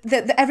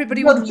that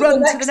everybody would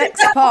run to the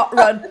next park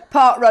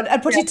run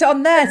and put it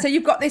on there. So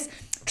you've got this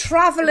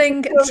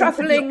travelling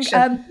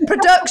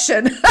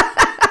production.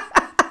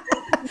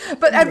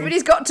 But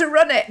everybody's got to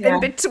run it in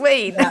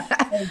between.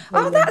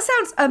 That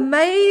sounds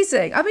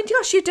amazing. I mean,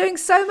 gosh, you're doing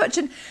so much.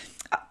 And,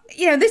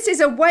 this is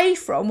away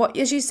from what,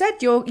 as you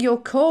said, your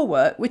core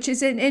work, which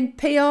is in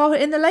PR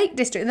in the Lake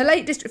District. And the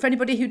Lake District, for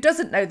anybody who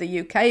doesn't know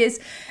the UK, is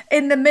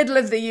in the middle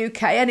of the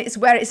UK. And it's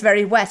where it's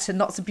very wet and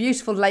lots of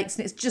beautiful lakes.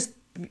 And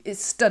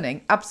it's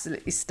stunning,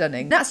 absolutely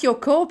stunning. That's your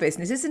core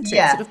business, isn't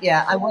it?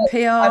 Yeah, I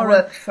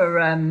work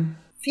for...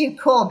 few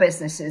core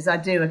businesses. I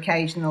do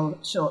occasional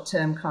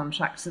short-term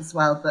contracts as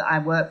well, but I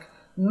work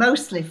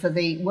mostly for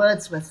the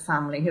Wordsworth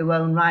family, who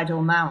own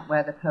Rydal Mount,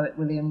 where the poet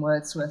William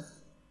Wordsworth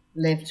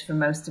lived for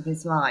most of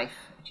his life,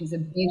 which is a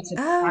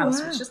beautiful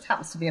house, which just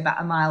happens to be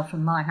about a mile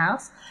from my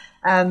house.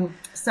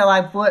 So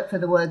I've worked for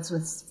the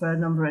Wordsworths for a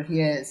number of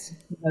years,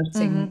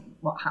 promoting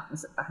what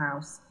happens at the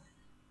house.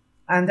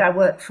 And I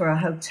work for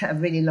a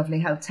really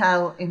lovely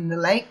hotel in the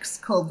lakes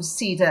called the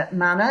Cedar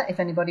Manor. If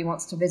anybody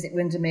wants to visit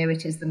Windermere,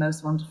 it is the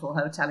most wonderful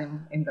hotel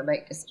in the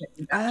Lake District.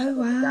 Oh,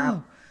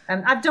 wow.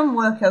 I've done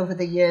work over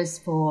the years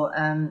for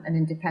an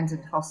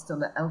independent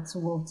hostel at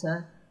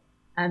Elterwater.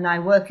 And I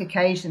work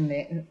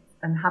occasionally,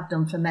 and have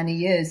done for many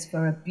years,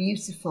 for a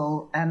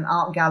beautiful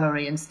art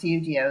gallery and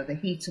studio, the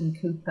Heaton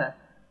Cooper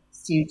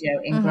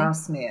Studio in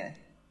Grasmere,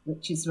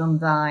 which is run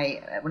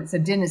by, it's a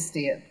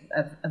dynasty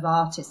of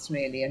artists,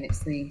 really, and it's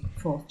the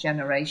fourth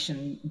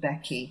generation,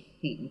 Becky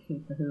Heaton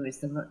Cooper, who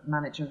is the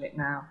manager of it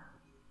now.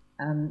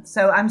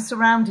 So I'm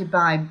surrounded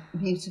by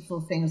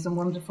beautiful things and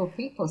wonderful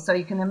people. So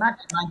you can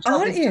imagine my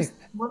job is just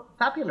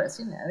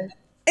fabulous,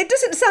 It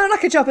doesn't sound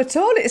like a job at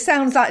all. It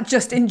sounds like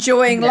just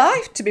enjoying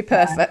life, to be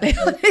perfectly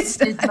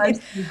honest. It's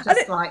mostly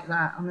just like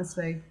that,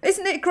 honestly.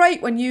 Isn't it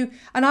great when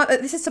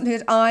this is something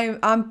that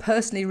I'm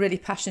personally really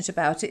passionate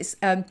about. It's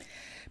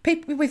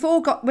people,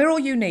 we're all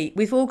unique.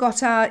 We've all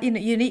got our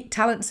unique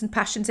talents and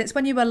passions. It's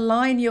when you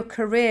align your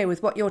career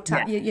with what your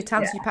talents and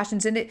your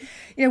passions, and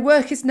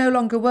work is no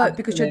longer work.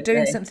 Absolutely. Because you're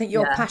doing something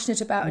you're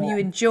passionate about and you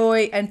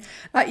enjoy. And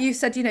like you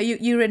said,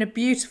 you're in a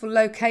beautiful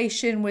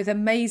location with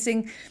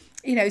amazing,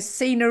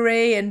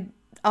 scenery and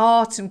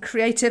art and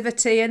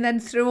creativity, and then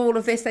through all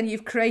of this, then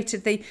you've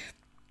created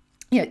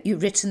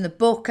you've written the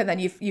book, and then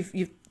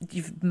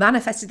you've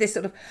manifested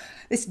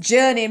this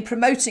journey and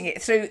promoting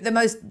it through the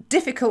most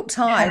difficult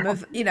time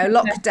of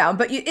lockdown.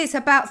 But it's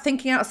about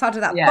thinking outside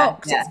of that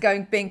box. It's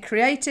being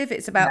creative.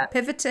 It's about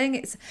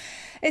pivoting.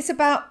 It's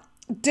about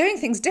doing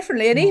things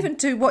differently, and even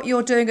to what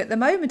you're doing at the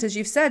moment, as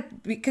you've said,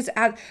 because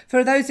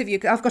for those of you,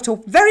 I've got a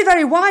very,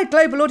 very wide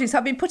global audience.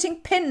 I've been putting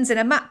pins in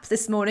a map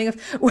this morning of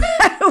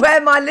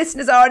where my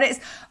listeners are, and it's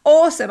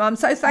awesome. I'm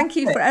so thank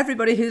you for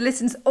everybody who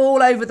listens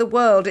all over the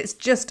world. It's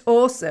just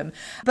awesome.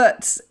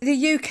 But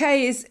the UK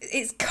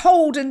it's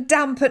cold and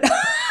damp, and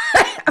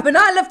I mean,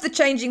 I love the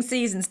changing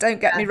seasons, don't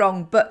get me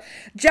wrong, but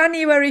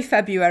January,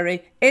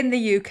 February in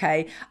the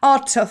UK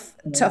are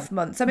tough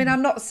months. I mean,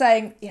 I'm not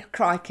saying, yeah,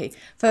 crikey,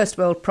 first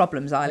world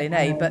problems,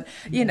 Eileen, but,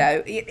 you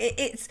know,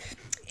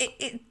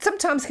 it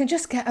sometimes can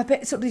just get a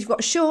bit sort of, you've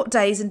got short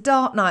days and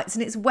dark nights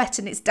and it's wet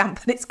and it's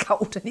damp and it's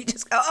cold and you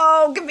just go,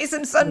 oh, give me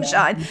some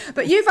sunshine. Yeah.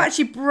 But you've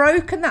actually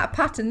broken that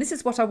pattern. This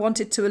is what I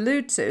wanted to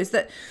allude to, is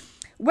that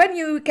when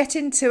you get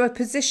into a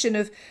position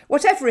of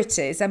whatever it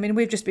is, I mean,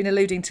 we've just been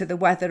alluding to the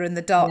weather and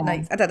the dark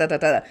nights,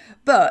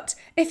 but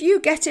if you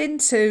get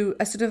into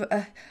a sort of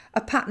a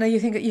pattern, you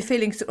think that you're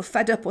feeling sort of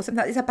fed up or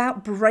something, it's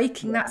about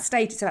breaking that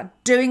state. It's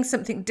about doing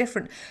something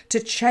different to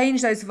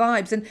change those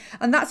vibes.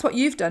 And that's what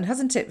you've done,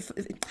 hasn't it?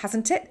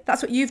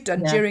 That's what you've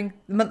done during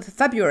the month of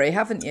February,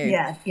 haven't you?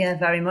 Yeah,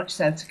 very much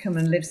so, to come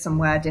and live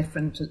somewhere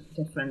different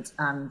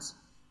and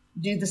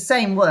do the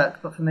same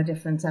work but from a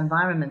different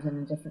environment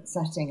and a different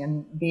setting,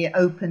 and be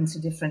open to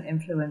different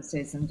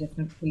influences and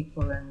different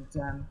people, and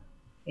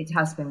it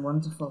has been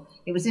wonderful.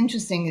 It was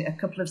interesting, a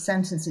couple of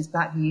sentences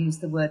back you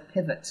used the word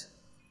pivot.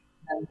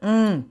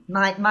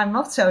 My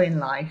motto in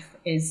life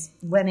is,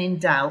 when in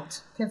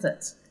doubt,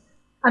 pivot.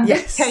 And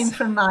this came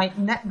from my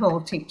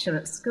netball teacher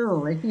at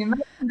school. If you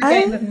remember the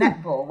game of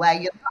netball where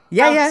you're not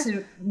allowed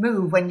to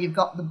move when you've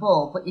got the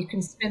ball, but you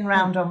can spin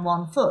round on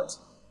one foot.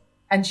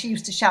 And she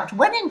used to shout,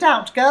 when in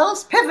doubt,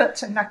 girls,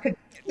 pivot. And I could...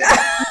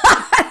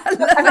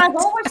 and I've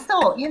always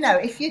thought, you know,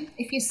 if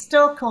you're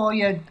stuck or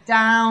you're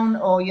down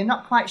or you're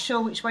not quite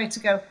sure which way to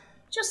go,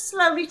 just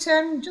slowly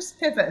turn, just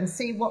pivot and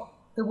see what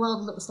the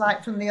world looks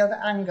like from the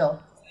other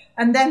angle.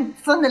 And then,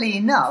 funnily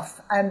enough,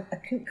 a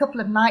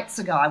couple of nights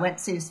ago, I went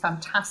to see this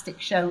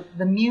fantastic show,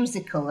 the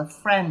musical of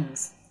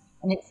Friends.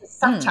 And it's a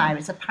satire,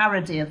 it's a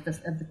parody of the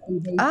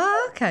TV.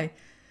 Ah, okay.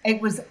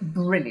 It was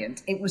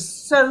brilliant. It was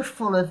so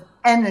full of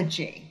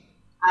energy.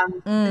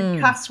 The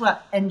cast were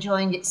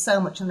enjoying it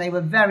so much, and they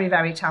were very,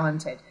 very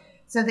talented.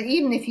 So that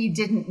even if you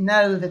didn't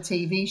know the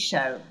TV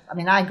show, I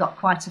mean, I got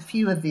quite a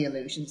few of the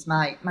illusions.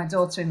 My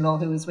daughter-in-law,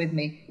 who was with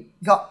me,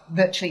 got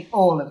virtually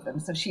all of them.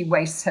 So she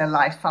wastes her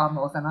life far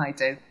more than I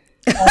do.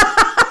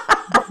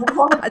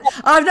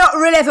 I've not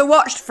really ever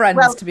watched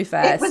Friends, to be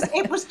fair.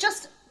 It was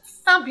just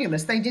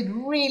fabulous. They did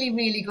really,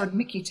 really good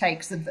Mickey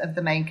takes of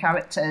the main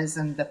characters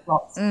and the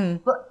plots.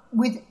 But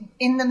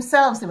in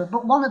themselves,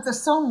 but one of the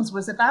songs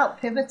was about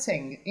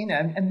pivoting, you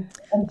know, and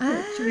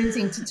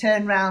choosing to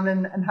turn around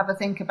and have a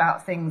think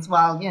about things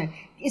while, you know,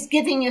 it's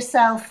giving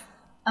yourself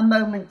a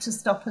moment to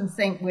stop and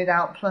think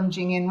without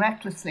plunging in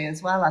recklessly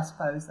as well, I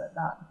suppose, at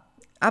that.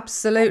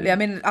 Absolutely. I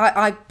mean,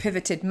 I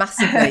pivoted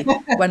massively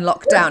when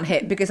lockdown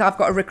hit, because I've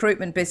got a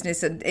recruitment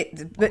business and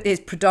it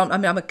is predominant. I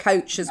mean, I'm a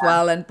coach as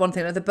well, and one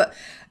thing or another, but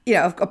you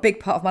know, a big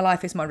part of my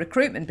life is my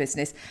recruitment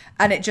business,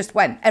 and it just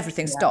went,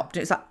 everything stopped.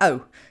 And it's like,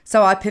 oh,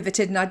 so I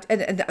pivoted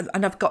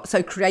and I've got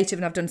so creative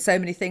and I've done so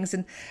many things,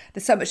 and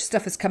there's so much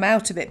stuff has come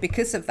out of it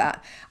because of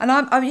that. And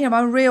I'm you know,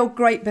 I'm a real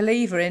great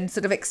believer in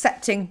sort of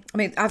accepting. I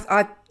mean,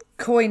 I've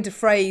coined a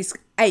phrase,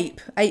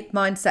 ape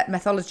mindset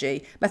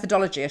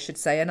methodology, I should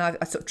say, and I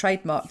sort of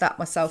trademarked that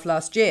myself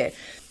last year,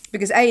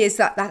 because A is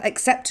that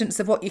acceptance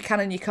of what you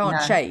can and you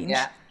can't change,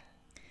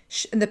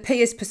 and the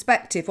P is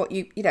perspective, what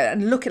you know,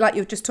 and look at, like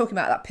you were just talking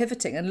about, that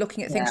pivoting and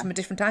looking at things from a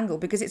different angle,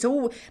 because there's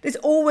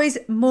always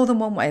more than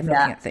one way of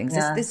looking at things.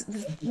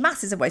 There's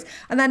masses of ways.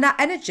 And then that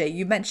energy,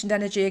 you mentioned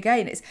energy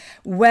again, it's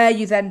where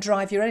you then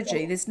drive your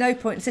energy. There's no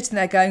point in sitting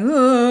there going,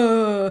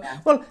 oh,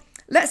 well,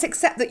 let's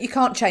accept that you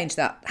can't change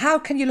that. How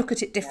can you look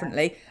at it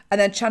differently and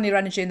then channel your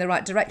energy in the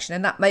right direction?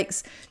 And that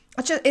makes,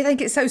 I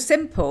think it's so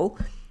simple.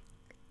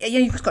 You know,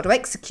 you've just got to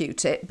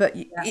execute it, but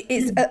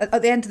it's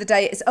at the end of the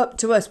day, it's up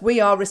to us. We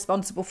are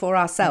responsible for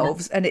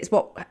ourselves, and it's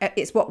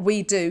what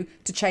we do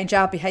to change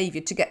our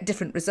behaviour to get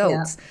different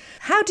results.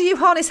 How do you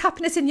harness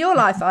happiness in your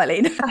life,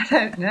 Eileen? I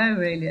don't know,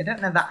 really. I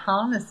don't know about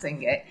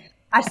harnessing it.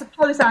 I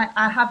suppose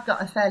I have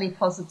got a fairly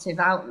positive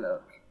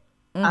outlook.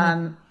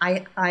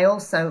 I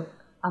also,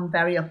 I'm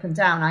very up and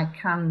down.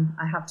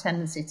 I have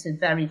tendency to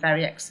very,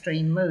 very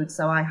extreme moods.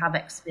 So I have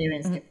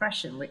experienced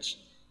depression, which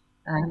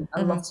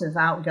a lot of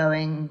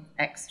outgoing,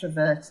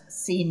 extrovert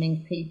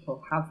seeming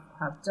people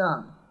have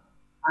done.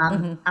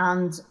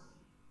 And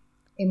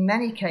in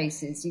many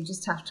cases, you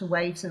just have to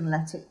wait and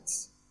let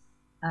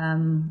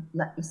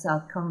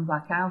yourself come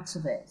back out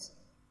of it.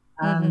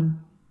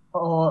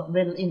 Or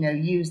really, you know,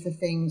 use the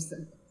things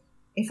that,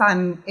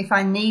 if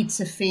I need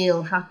to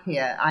feel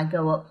happier, I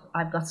go up.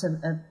 I've got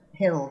a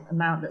hill,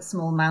 a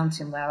small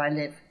mountain where I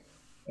live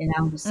in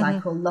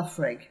Ambleside called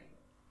Loughrigg,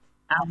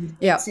 and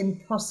it's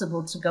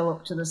impossible to go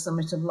up to the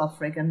summit of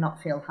Loughrigg and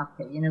not feel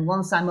happy. You know,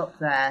 once I'm up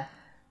there,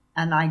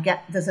 and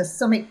there's a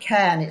summit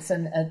cairn. It's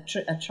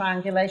a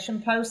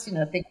triangulation post, you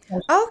know, a big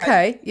post.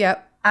 Okay,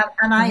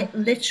 and I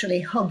literally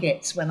hug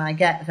it when I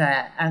get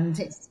there, and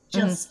it's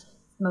just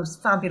the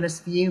most fabulous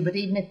view. But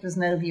even if there's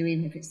no view,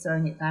 even if it's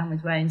throwing it down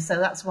with rain, so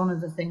that's one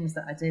of the things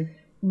that I do.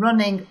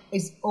 Running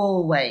is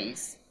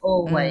always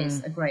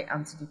a great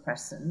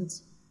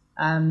antidepressant,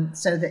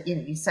 so that, you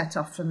know, you set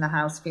off from the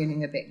house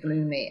feeling a bit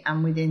gloomy,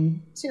 and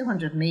within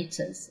 200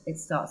 meters it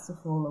starts to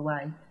fall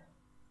away.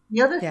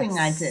 The other thing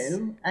I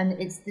do, and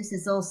this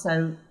is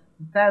also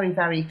very,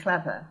 very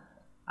clever,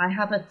 I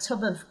have a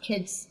tub of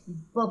kids'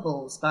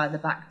 bubbles by the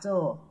back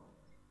door.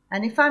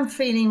 And if I'm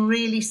feeling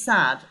really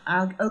sad,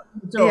 I'll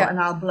open the door and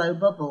I'll blow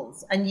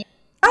bubbles. And you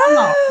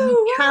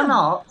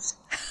cannot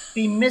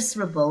be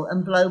miserable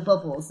and blow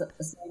bubbles at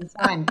the same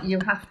time. You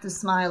have to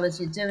smile as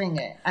you're doing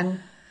it. And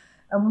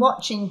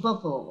watching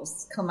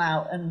bubbles come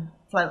out and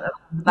float around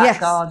the back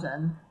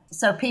garden.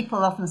 So people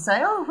often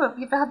say, oh, well,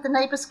 you've had the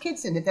neighbours'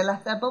 kids in, did they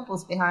left their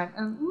bubbles behind?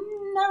 And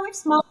no,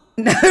 it's not.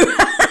 No.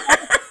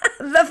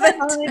 Love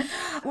it.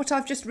 What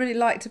I've just really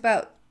liked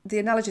about the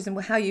analogies and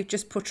how you've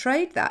just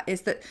portrayed that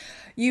is that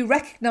you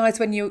recognise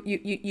when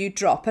you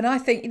drop. And I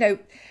think,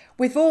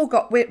 we've all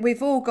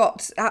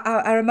got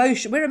our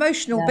emotion. We're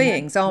emotional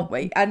beings, aren't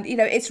we? And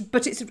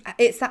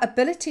it's that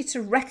ability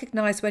to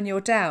recognise when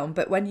you're down,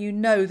 but when you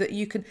know that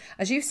you can,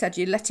 as you said,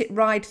 you let it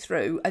ride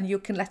through and you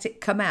can let it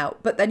come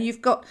out. But then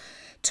you've got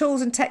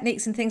tools and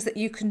techniques and things that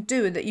you can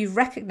do and that you've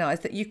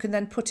recognised that you can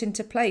then put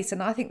into place.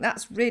 And I think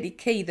that's really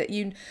key, that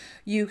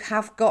you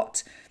have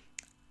got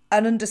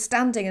an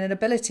understanding and an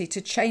ability to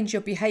change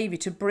your behaviour,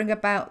 to bring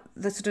about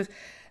the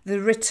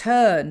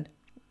return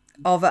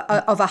of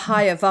a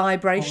higher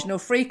vibrational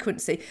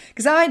frequency.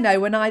 Because I know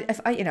when I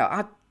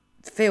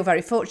feel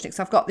very fortunate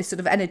because I've got this sort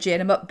of energy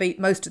and I'm upbeat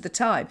most of the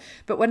time.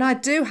 But when I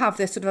do have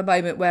this sort of a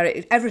moment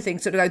where everything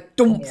sort of goes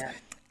dump,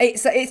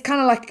 it's kind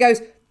of like it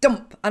goes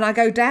dump and I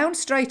go down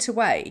straight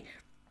away.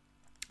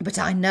 But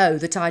I know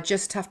that I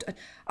just have to,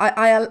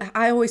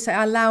 I always say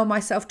I allow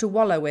myself to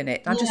wallow in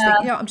it. I just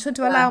think, I'm just going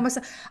to allow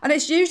myself. And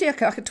it's usually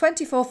like a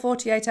 24,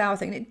 48 hour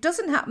thing. And it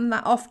doesn't happen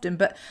that often,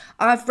 but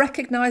I've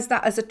recognised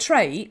that as a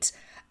trait.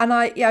 And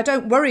I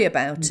don't worry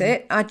about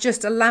it. I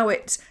just allow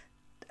it,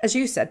 as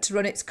you said, to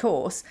run its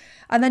course.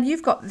 And then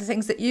you've got the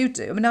things that you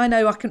do. I mean, I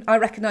know I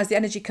recognise the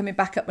energy coming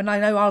back up, and I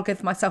know I'll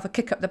give myself a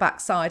kick up the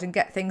backside and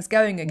get things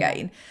going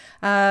again.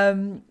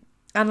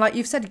 And like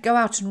you've said, go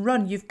out and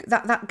run.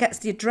 That gets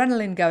the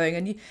adrenaline going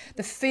and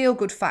the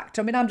feel-good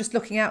factor. I mean, I'm just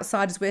looking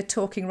outside as we're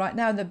talking right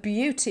now, and the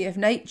beauty of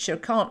nature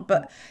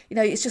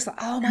it's just like,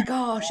 oh my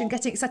gosh, and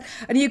getting excited.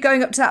 And you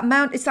going up to that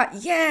mountain, it's like,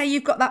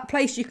 you've got that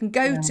place you can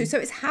go to. So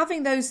it's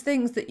having those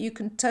things that you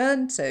can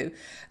turn to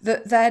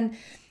that then,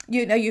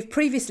 you've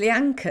previously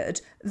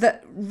anchored,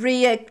 that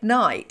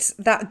reignite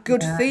that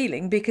good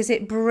feeling, because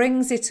it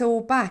brings it all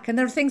back. And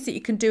there are things that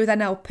you can do with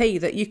NLP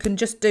that you can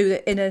just do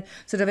in a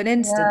sort of an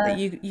instant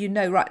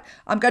that right,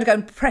 I'm going to go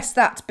and press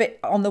that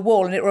bit on the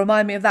wall and it will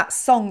remind me of that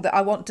song that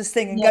I want to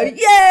sing and go,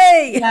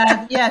 yay!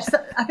 Yes,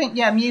 I think,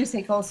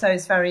 music also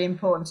is very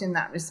important in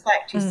that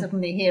respect. You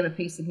suddenly hear a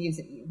piece of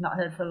music that you've not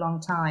heard for a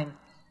long time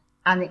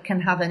and it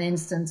can have an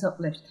instant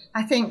uplift.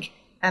 I think,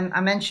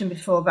 I mentioned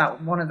before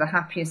about one of the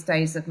happiest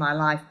days of my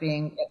life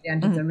being at the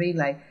end of the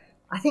relay.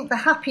 I think the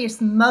happiest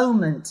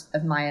moment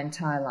of my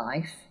entire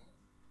life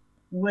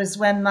was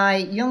when my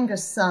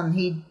youngest son,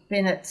 he'd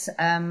been at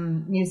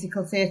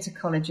Musical Theatre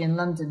College in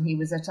London. He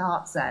was at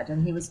Arts Ed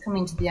and he was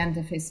coming to the end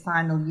of his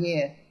final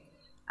year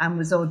and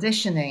was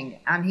auditioning.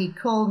 And he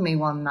called me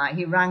one night,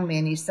 he rang me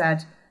and he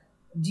said,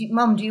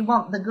 Mum, do you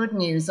want the good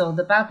news or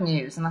the bad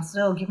news? And I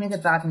said, oh, give me the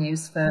bad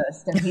news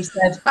first. And he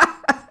said,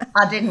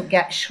 I didn't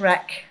get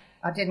Shrek.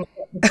 I didn't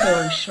get the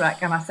tour of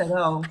Shrek. And I said,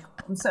 oh,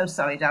 I'm so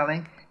sorry,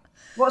 darling.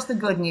 What's the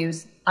good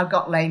news? I've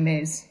got Les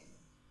Mis.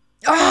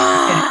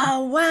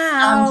 Oh,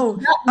 wow.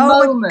 And that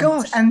moment, my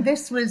gosh. And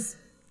this was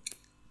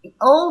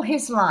all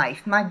his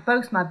life.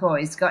 Both my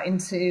boys got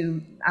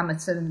into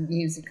amateur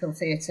musical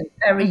theatre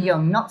very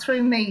young, not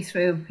through me,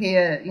 through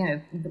peer,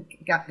 the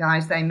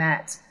guys they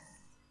met.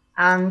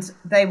 And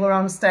they were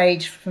on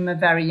stage from a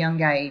very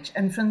young age.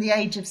 And from the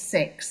age of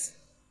 6,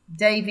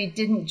 David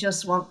didn't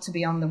just want to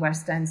be on the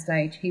West End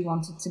stage. He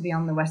wanted to be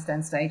on the West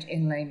End stage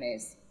in Les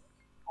Mis.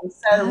 And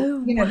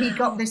so, he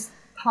got this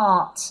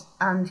part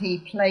and he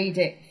played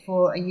it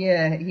for a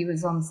year. He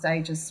was on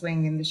stage as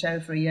Swing in the show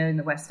for a year in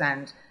the West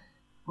End.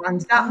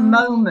 And that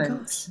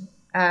moment,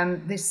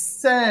 this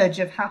surge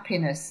of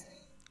happiness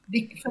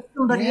for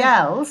somebody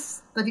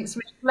else, but it's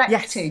reflected,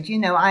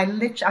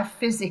 I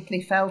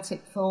physically felt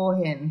it for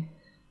him.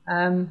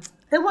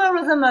 There were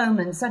other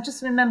moments. I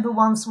just remember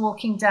once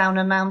walking down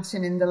a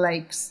mountain in the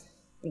lakes.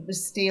 It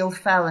was Steel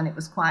Fell and it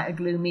was quite a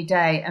gloomy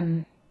day.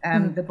 And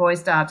the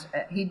boy's dad,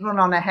 he'd run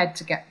on ahead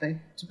to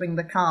bring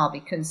the car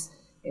because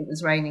it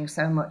was raining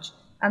so much.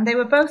 And they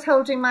were both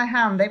holding my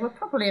hand. They were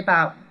probably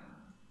about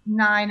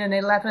 9 and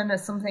 11 or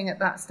something at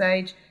that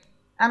stage.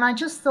 And I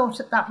just thought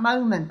at that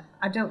moment,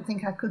 I don't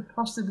think I could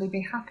possibly be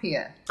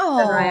happier than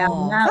I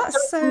am now.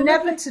 That's so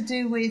never lovely. To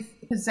do with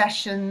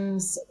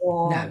possessions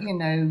or,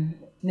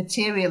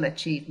 material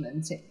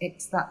achievement.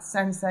 It's that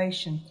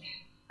sensation.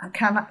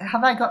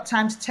 Have I got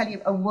time to tell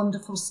you a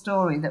wonderful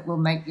story that will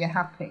make you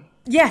happy?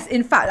 Yes,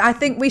 in fact, I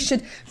think we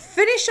should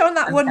finish on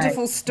that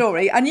wonderful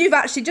story. And you've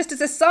actually, just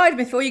as a side,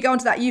 before you go on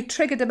to that, you've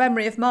triggered a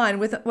memory of mine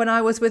when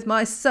I was with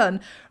my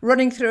son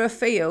running through a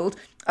field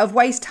of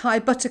waist-high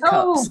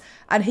buttercups.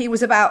 And he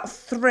was about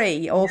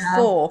 3 or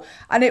 4.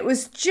 And it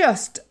was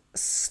just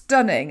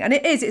stunning. And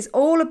it's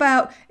all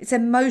about its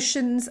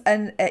emotions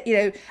and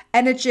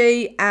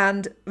energy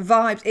and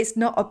vibes. It's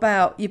not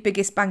about your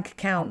biggest bank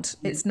account.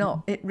 It's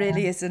not. It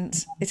really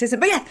isn't. It isn't.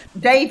 But yeah,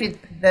 David,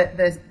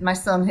 my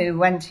son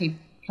he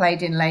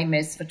played in Les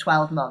Mis for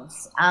 12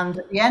 months, and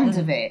at the end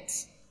of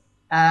it,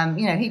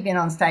 he'd been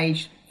on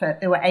stage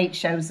there were 8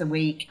 shows a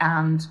week,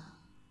 and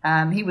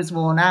he was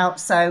worn out,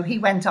 so he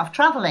went off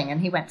traveling,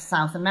 and he went to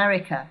South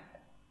America.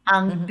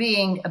 And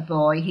being a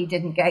boy, he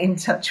didn't get in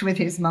touch with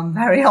his mum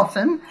very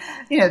often.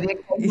 The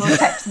occasional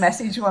text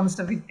message once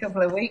every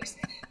couple of weeks.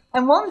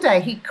 And one day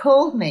he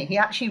called me. He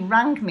actually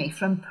rang me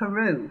from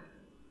Peru.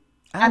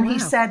 And he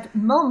said,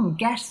 "Mum,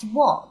 guess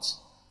what?"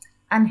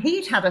 And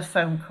he'd had a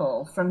phone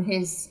call from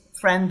his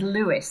friend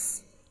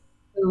Lewis,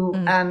 who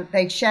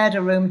they'd shared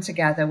a room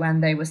together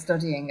when they were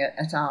studying at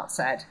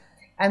ArtsEd.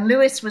 And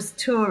Lewis was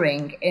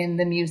touring in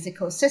the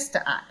musical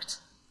Sister Act.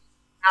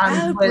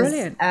 And was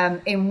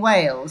in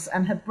Wales,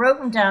 and had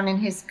broken down in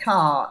his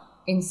car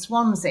in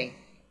Swansea.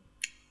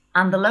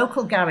 And the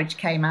local garage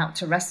came out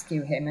to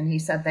rescue him, and he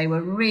said they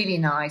were really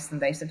nice,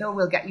 and they said, "Oh,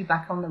 we'll get you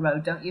back on the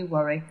road, don't you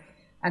worry."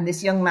 And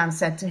this young man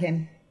said to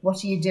him,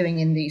 "What are you doing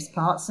in these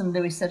parts?" And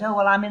Louis said, "Oh,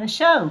 well, I'm in a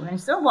show." And he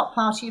said, "Oh, what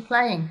part are you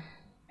playing?"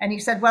 And he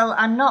said, "Well,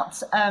 I'm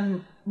not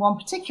one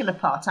particular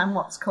part, I'm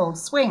what's called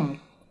swing."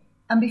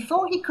 And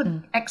before he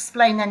could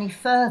explain any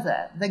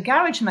further, the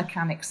garage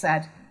mechanic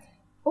said,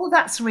 "Oh,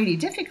 that's really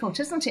difficult,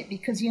 isn't it?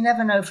 Because you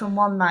never know from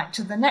one night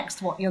to the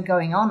next what you're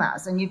going on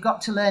as, and you've got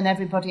to learn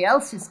everybody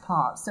else's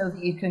part so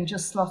that you can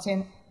just slot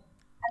in."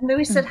 And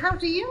Louis said, "How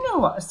do you know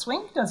what a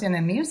swing does in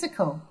a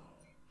musical?"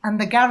 And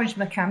the garage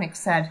mechanic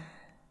said,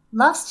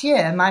 "Last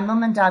year, my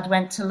mum and dad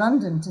went to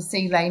London to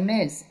see Les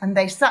Mis, and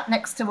they sat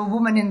next to a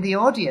woman in the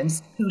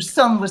audience whose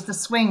son was the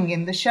swing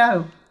in the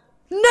show."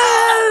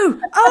 No!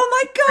 Oh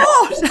my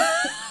God!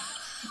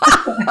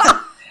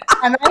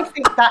 And I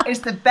think that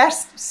is the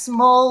best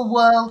small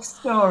world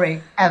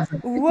story ever.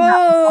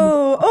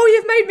 Whoa! Oh,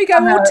 you've made me go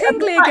all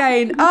tingly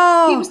again.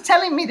 He was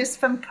telling me this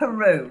from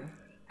Peru,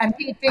 and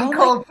he'd been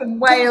called from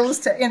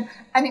Wales and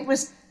it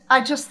was. I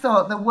just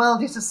thought the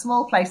world is a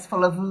small place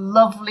full of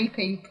lovely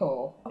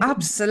people.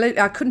 Absolutely.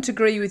 I couldn't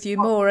agree with you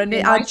more. And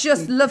I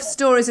just love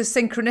stories of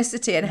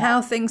synchronicity and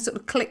how things sort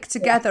of click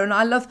together. And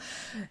I love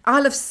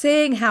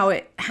seeing how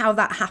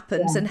that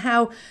happens and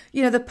how,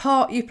 the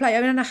part you play.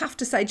 I mean, and I have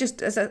to say,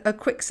 just as a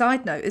quick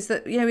side note, is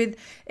that,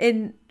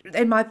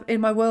 in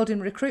my world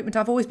in recruitment,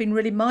 I've always been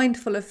really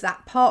mindful of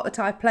that part that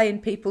I play in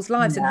people's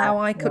lives and how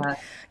I could,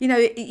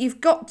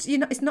 you've got,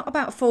 it's not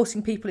about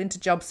forcing people into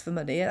jobs for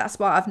money. That's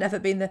why I've never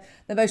been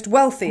the most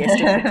wealthiest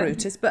of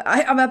recruiters, but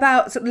I'm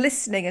about sort of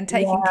listening and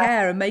taking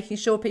care and making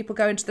sure people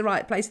go into the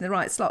right place in the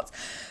right slots.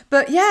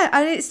 But yeah,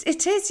 and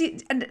it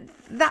is, and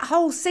that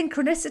whole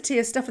synchronicity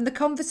of stuff and the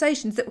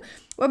conversations that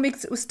when we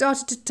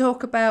started to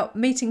talk about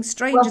meeting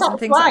strangers and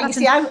things like that. You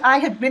see,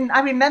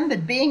 I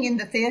remembered being in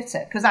the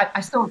theatre because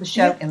I saw the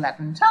show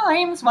 11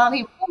 times while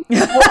he was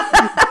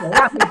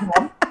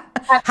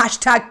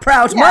Hashtag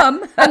proud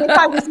mum. And if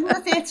I was in the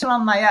theatre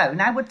on my own,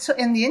 I would,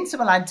 in the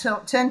interval, I'd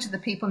turn to the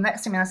people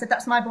next to me and I said,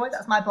 "That's my boy,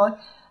 that's my boy."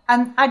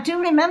 And I do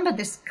remember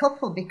this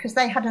couple because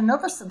they had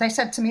they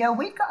said to me, "Oh,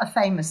 we've got a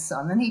famous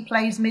son and he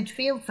plays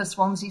midfield for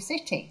Swansea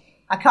City."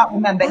 I can't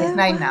remember his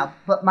name now,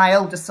 but my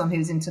oldest son,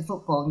 who's into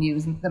football, knew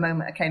the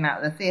moment I came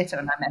out of the theatre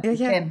and I met with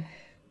him.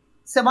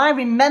 So I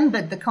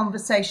remembered the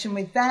conversation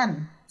with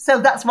them. So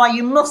that's why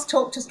you must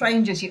talk to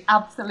strangers. You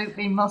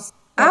absolutely must.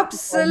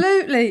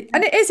 Absolutely.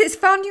 And it's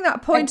finding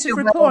that point of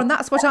rapport. And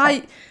that's what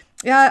I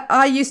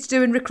used to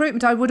do in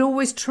recruitment. I would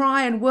always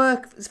try and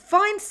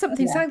find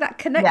something, that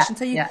connection.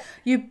 So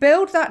you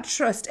build that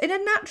trust in a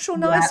natural,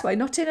 nice way,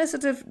 not in a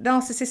sort of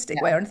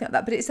narcissistic way or anything like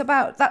that. But it's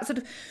about that sort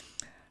of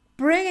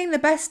bringing the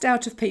best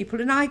out of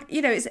people. And I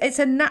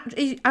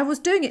was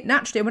doing it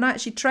naturally. And when I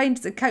actually trained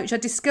as a coach, I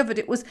discovered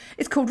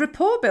it's called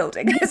rapport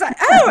building. It's like,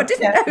 oh, I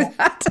didn't know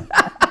that.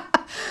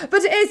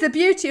 But it is the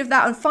beauty of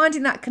that and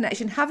finding that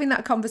connection, having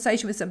that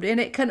conversation with somebody, and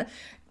it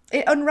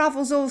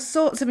unravels all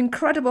sorts of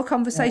incredible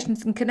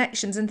conversations and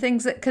connections and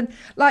things that can,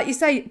 like you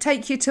say,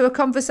 take you to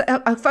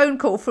a phone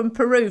call from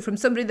Peru from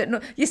somebody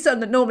your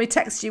son that normally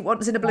texts you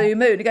once in a blue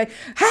moon and go,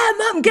 "Hey,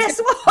 Mum, guess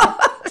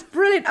what?"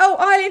 Brilliant. Oh,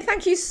 Eileen,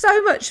 thank you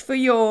so much for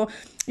your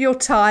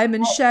time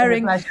and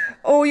sharing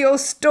all your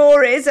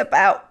stories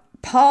about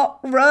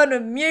Parkrun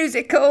and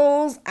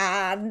musicals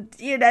and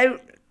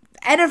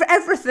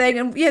everything,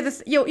 and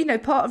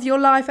part of your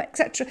life,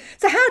 etc.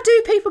 So how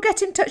do people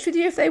get in touch with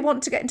you if they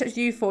want to get in touch with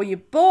you for your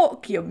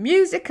book, your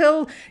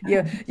musical,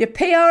 your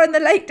PR in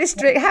the Lake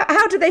District?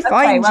 How do they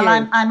find you?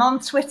 Well, I'm on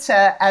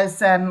Twitter as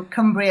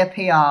Cumbria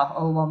PR,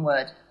 all one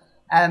word.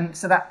 I'm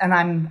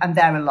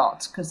there a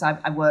lot because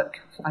I work.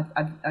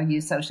 I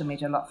use social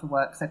media a lot for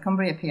work. So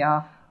Cumbria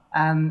PR,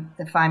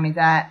 they find me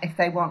there. If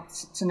they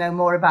want to know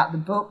more about the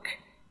book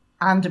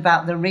and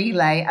about the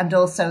relay, and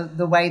also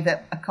the way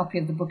that a copy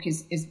of the book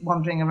is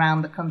wandering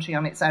around the country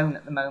on its own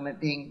at the moment,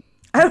 being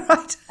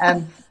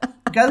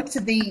go to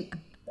the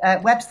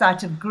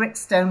website of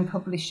Gritstone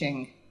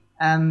Publishing.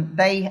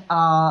 They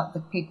are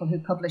the people who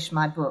publish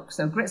my book.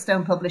 So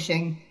Gritstone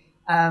Publishing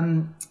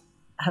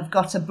have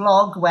got a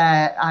blog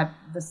where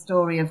the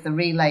story of the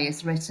relay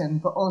is written,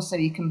 but also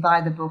you can buy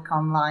the book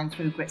online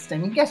through Gritstone.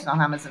 You can get it on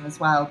Amazon as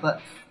well,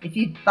 but if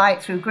you buy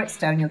it through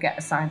Gritstone, you'll get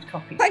a signed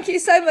copy. Thank you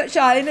so much,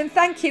 Eileen, and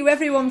thank you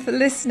everyone for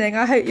listening.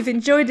 I hope you've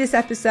enjoyed this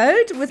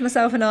episode with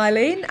myself and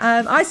Eileen.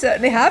 I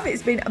certainly have.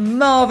 It's been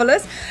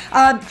marvellous.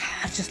 I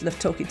just love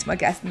talking to my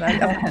guests,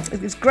 and it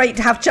was great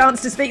to have a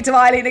chance to speak to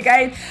Eileen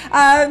again.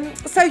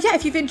 So yeah,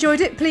 if you've enjoyed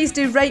it, please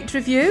do rate,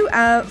 review,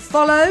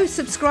 follow,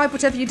 subscribe,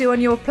 whatever you do on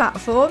your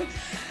platform.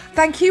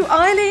 Thank you,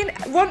 Eileen,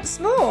 once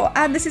more.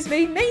 And this has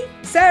been me,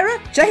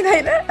 Sarah J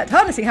Naylor at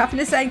Harnessing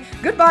Happiness, saying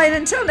goodbye, and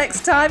until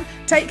next time,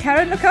 take care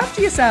and look after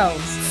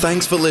yourselves.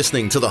 Thanks for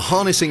listening to the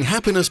Harnessing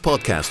Happiness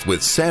podcast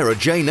with Sarah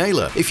J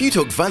Naylor. If you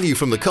took value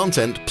from the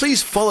content,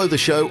 please follow the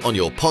show on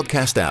your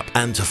podcast app.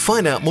 And to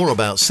find out more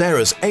about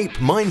Sarah's ape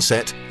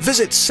mindset,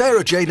 visit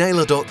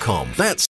sarahjnaylor.com. That's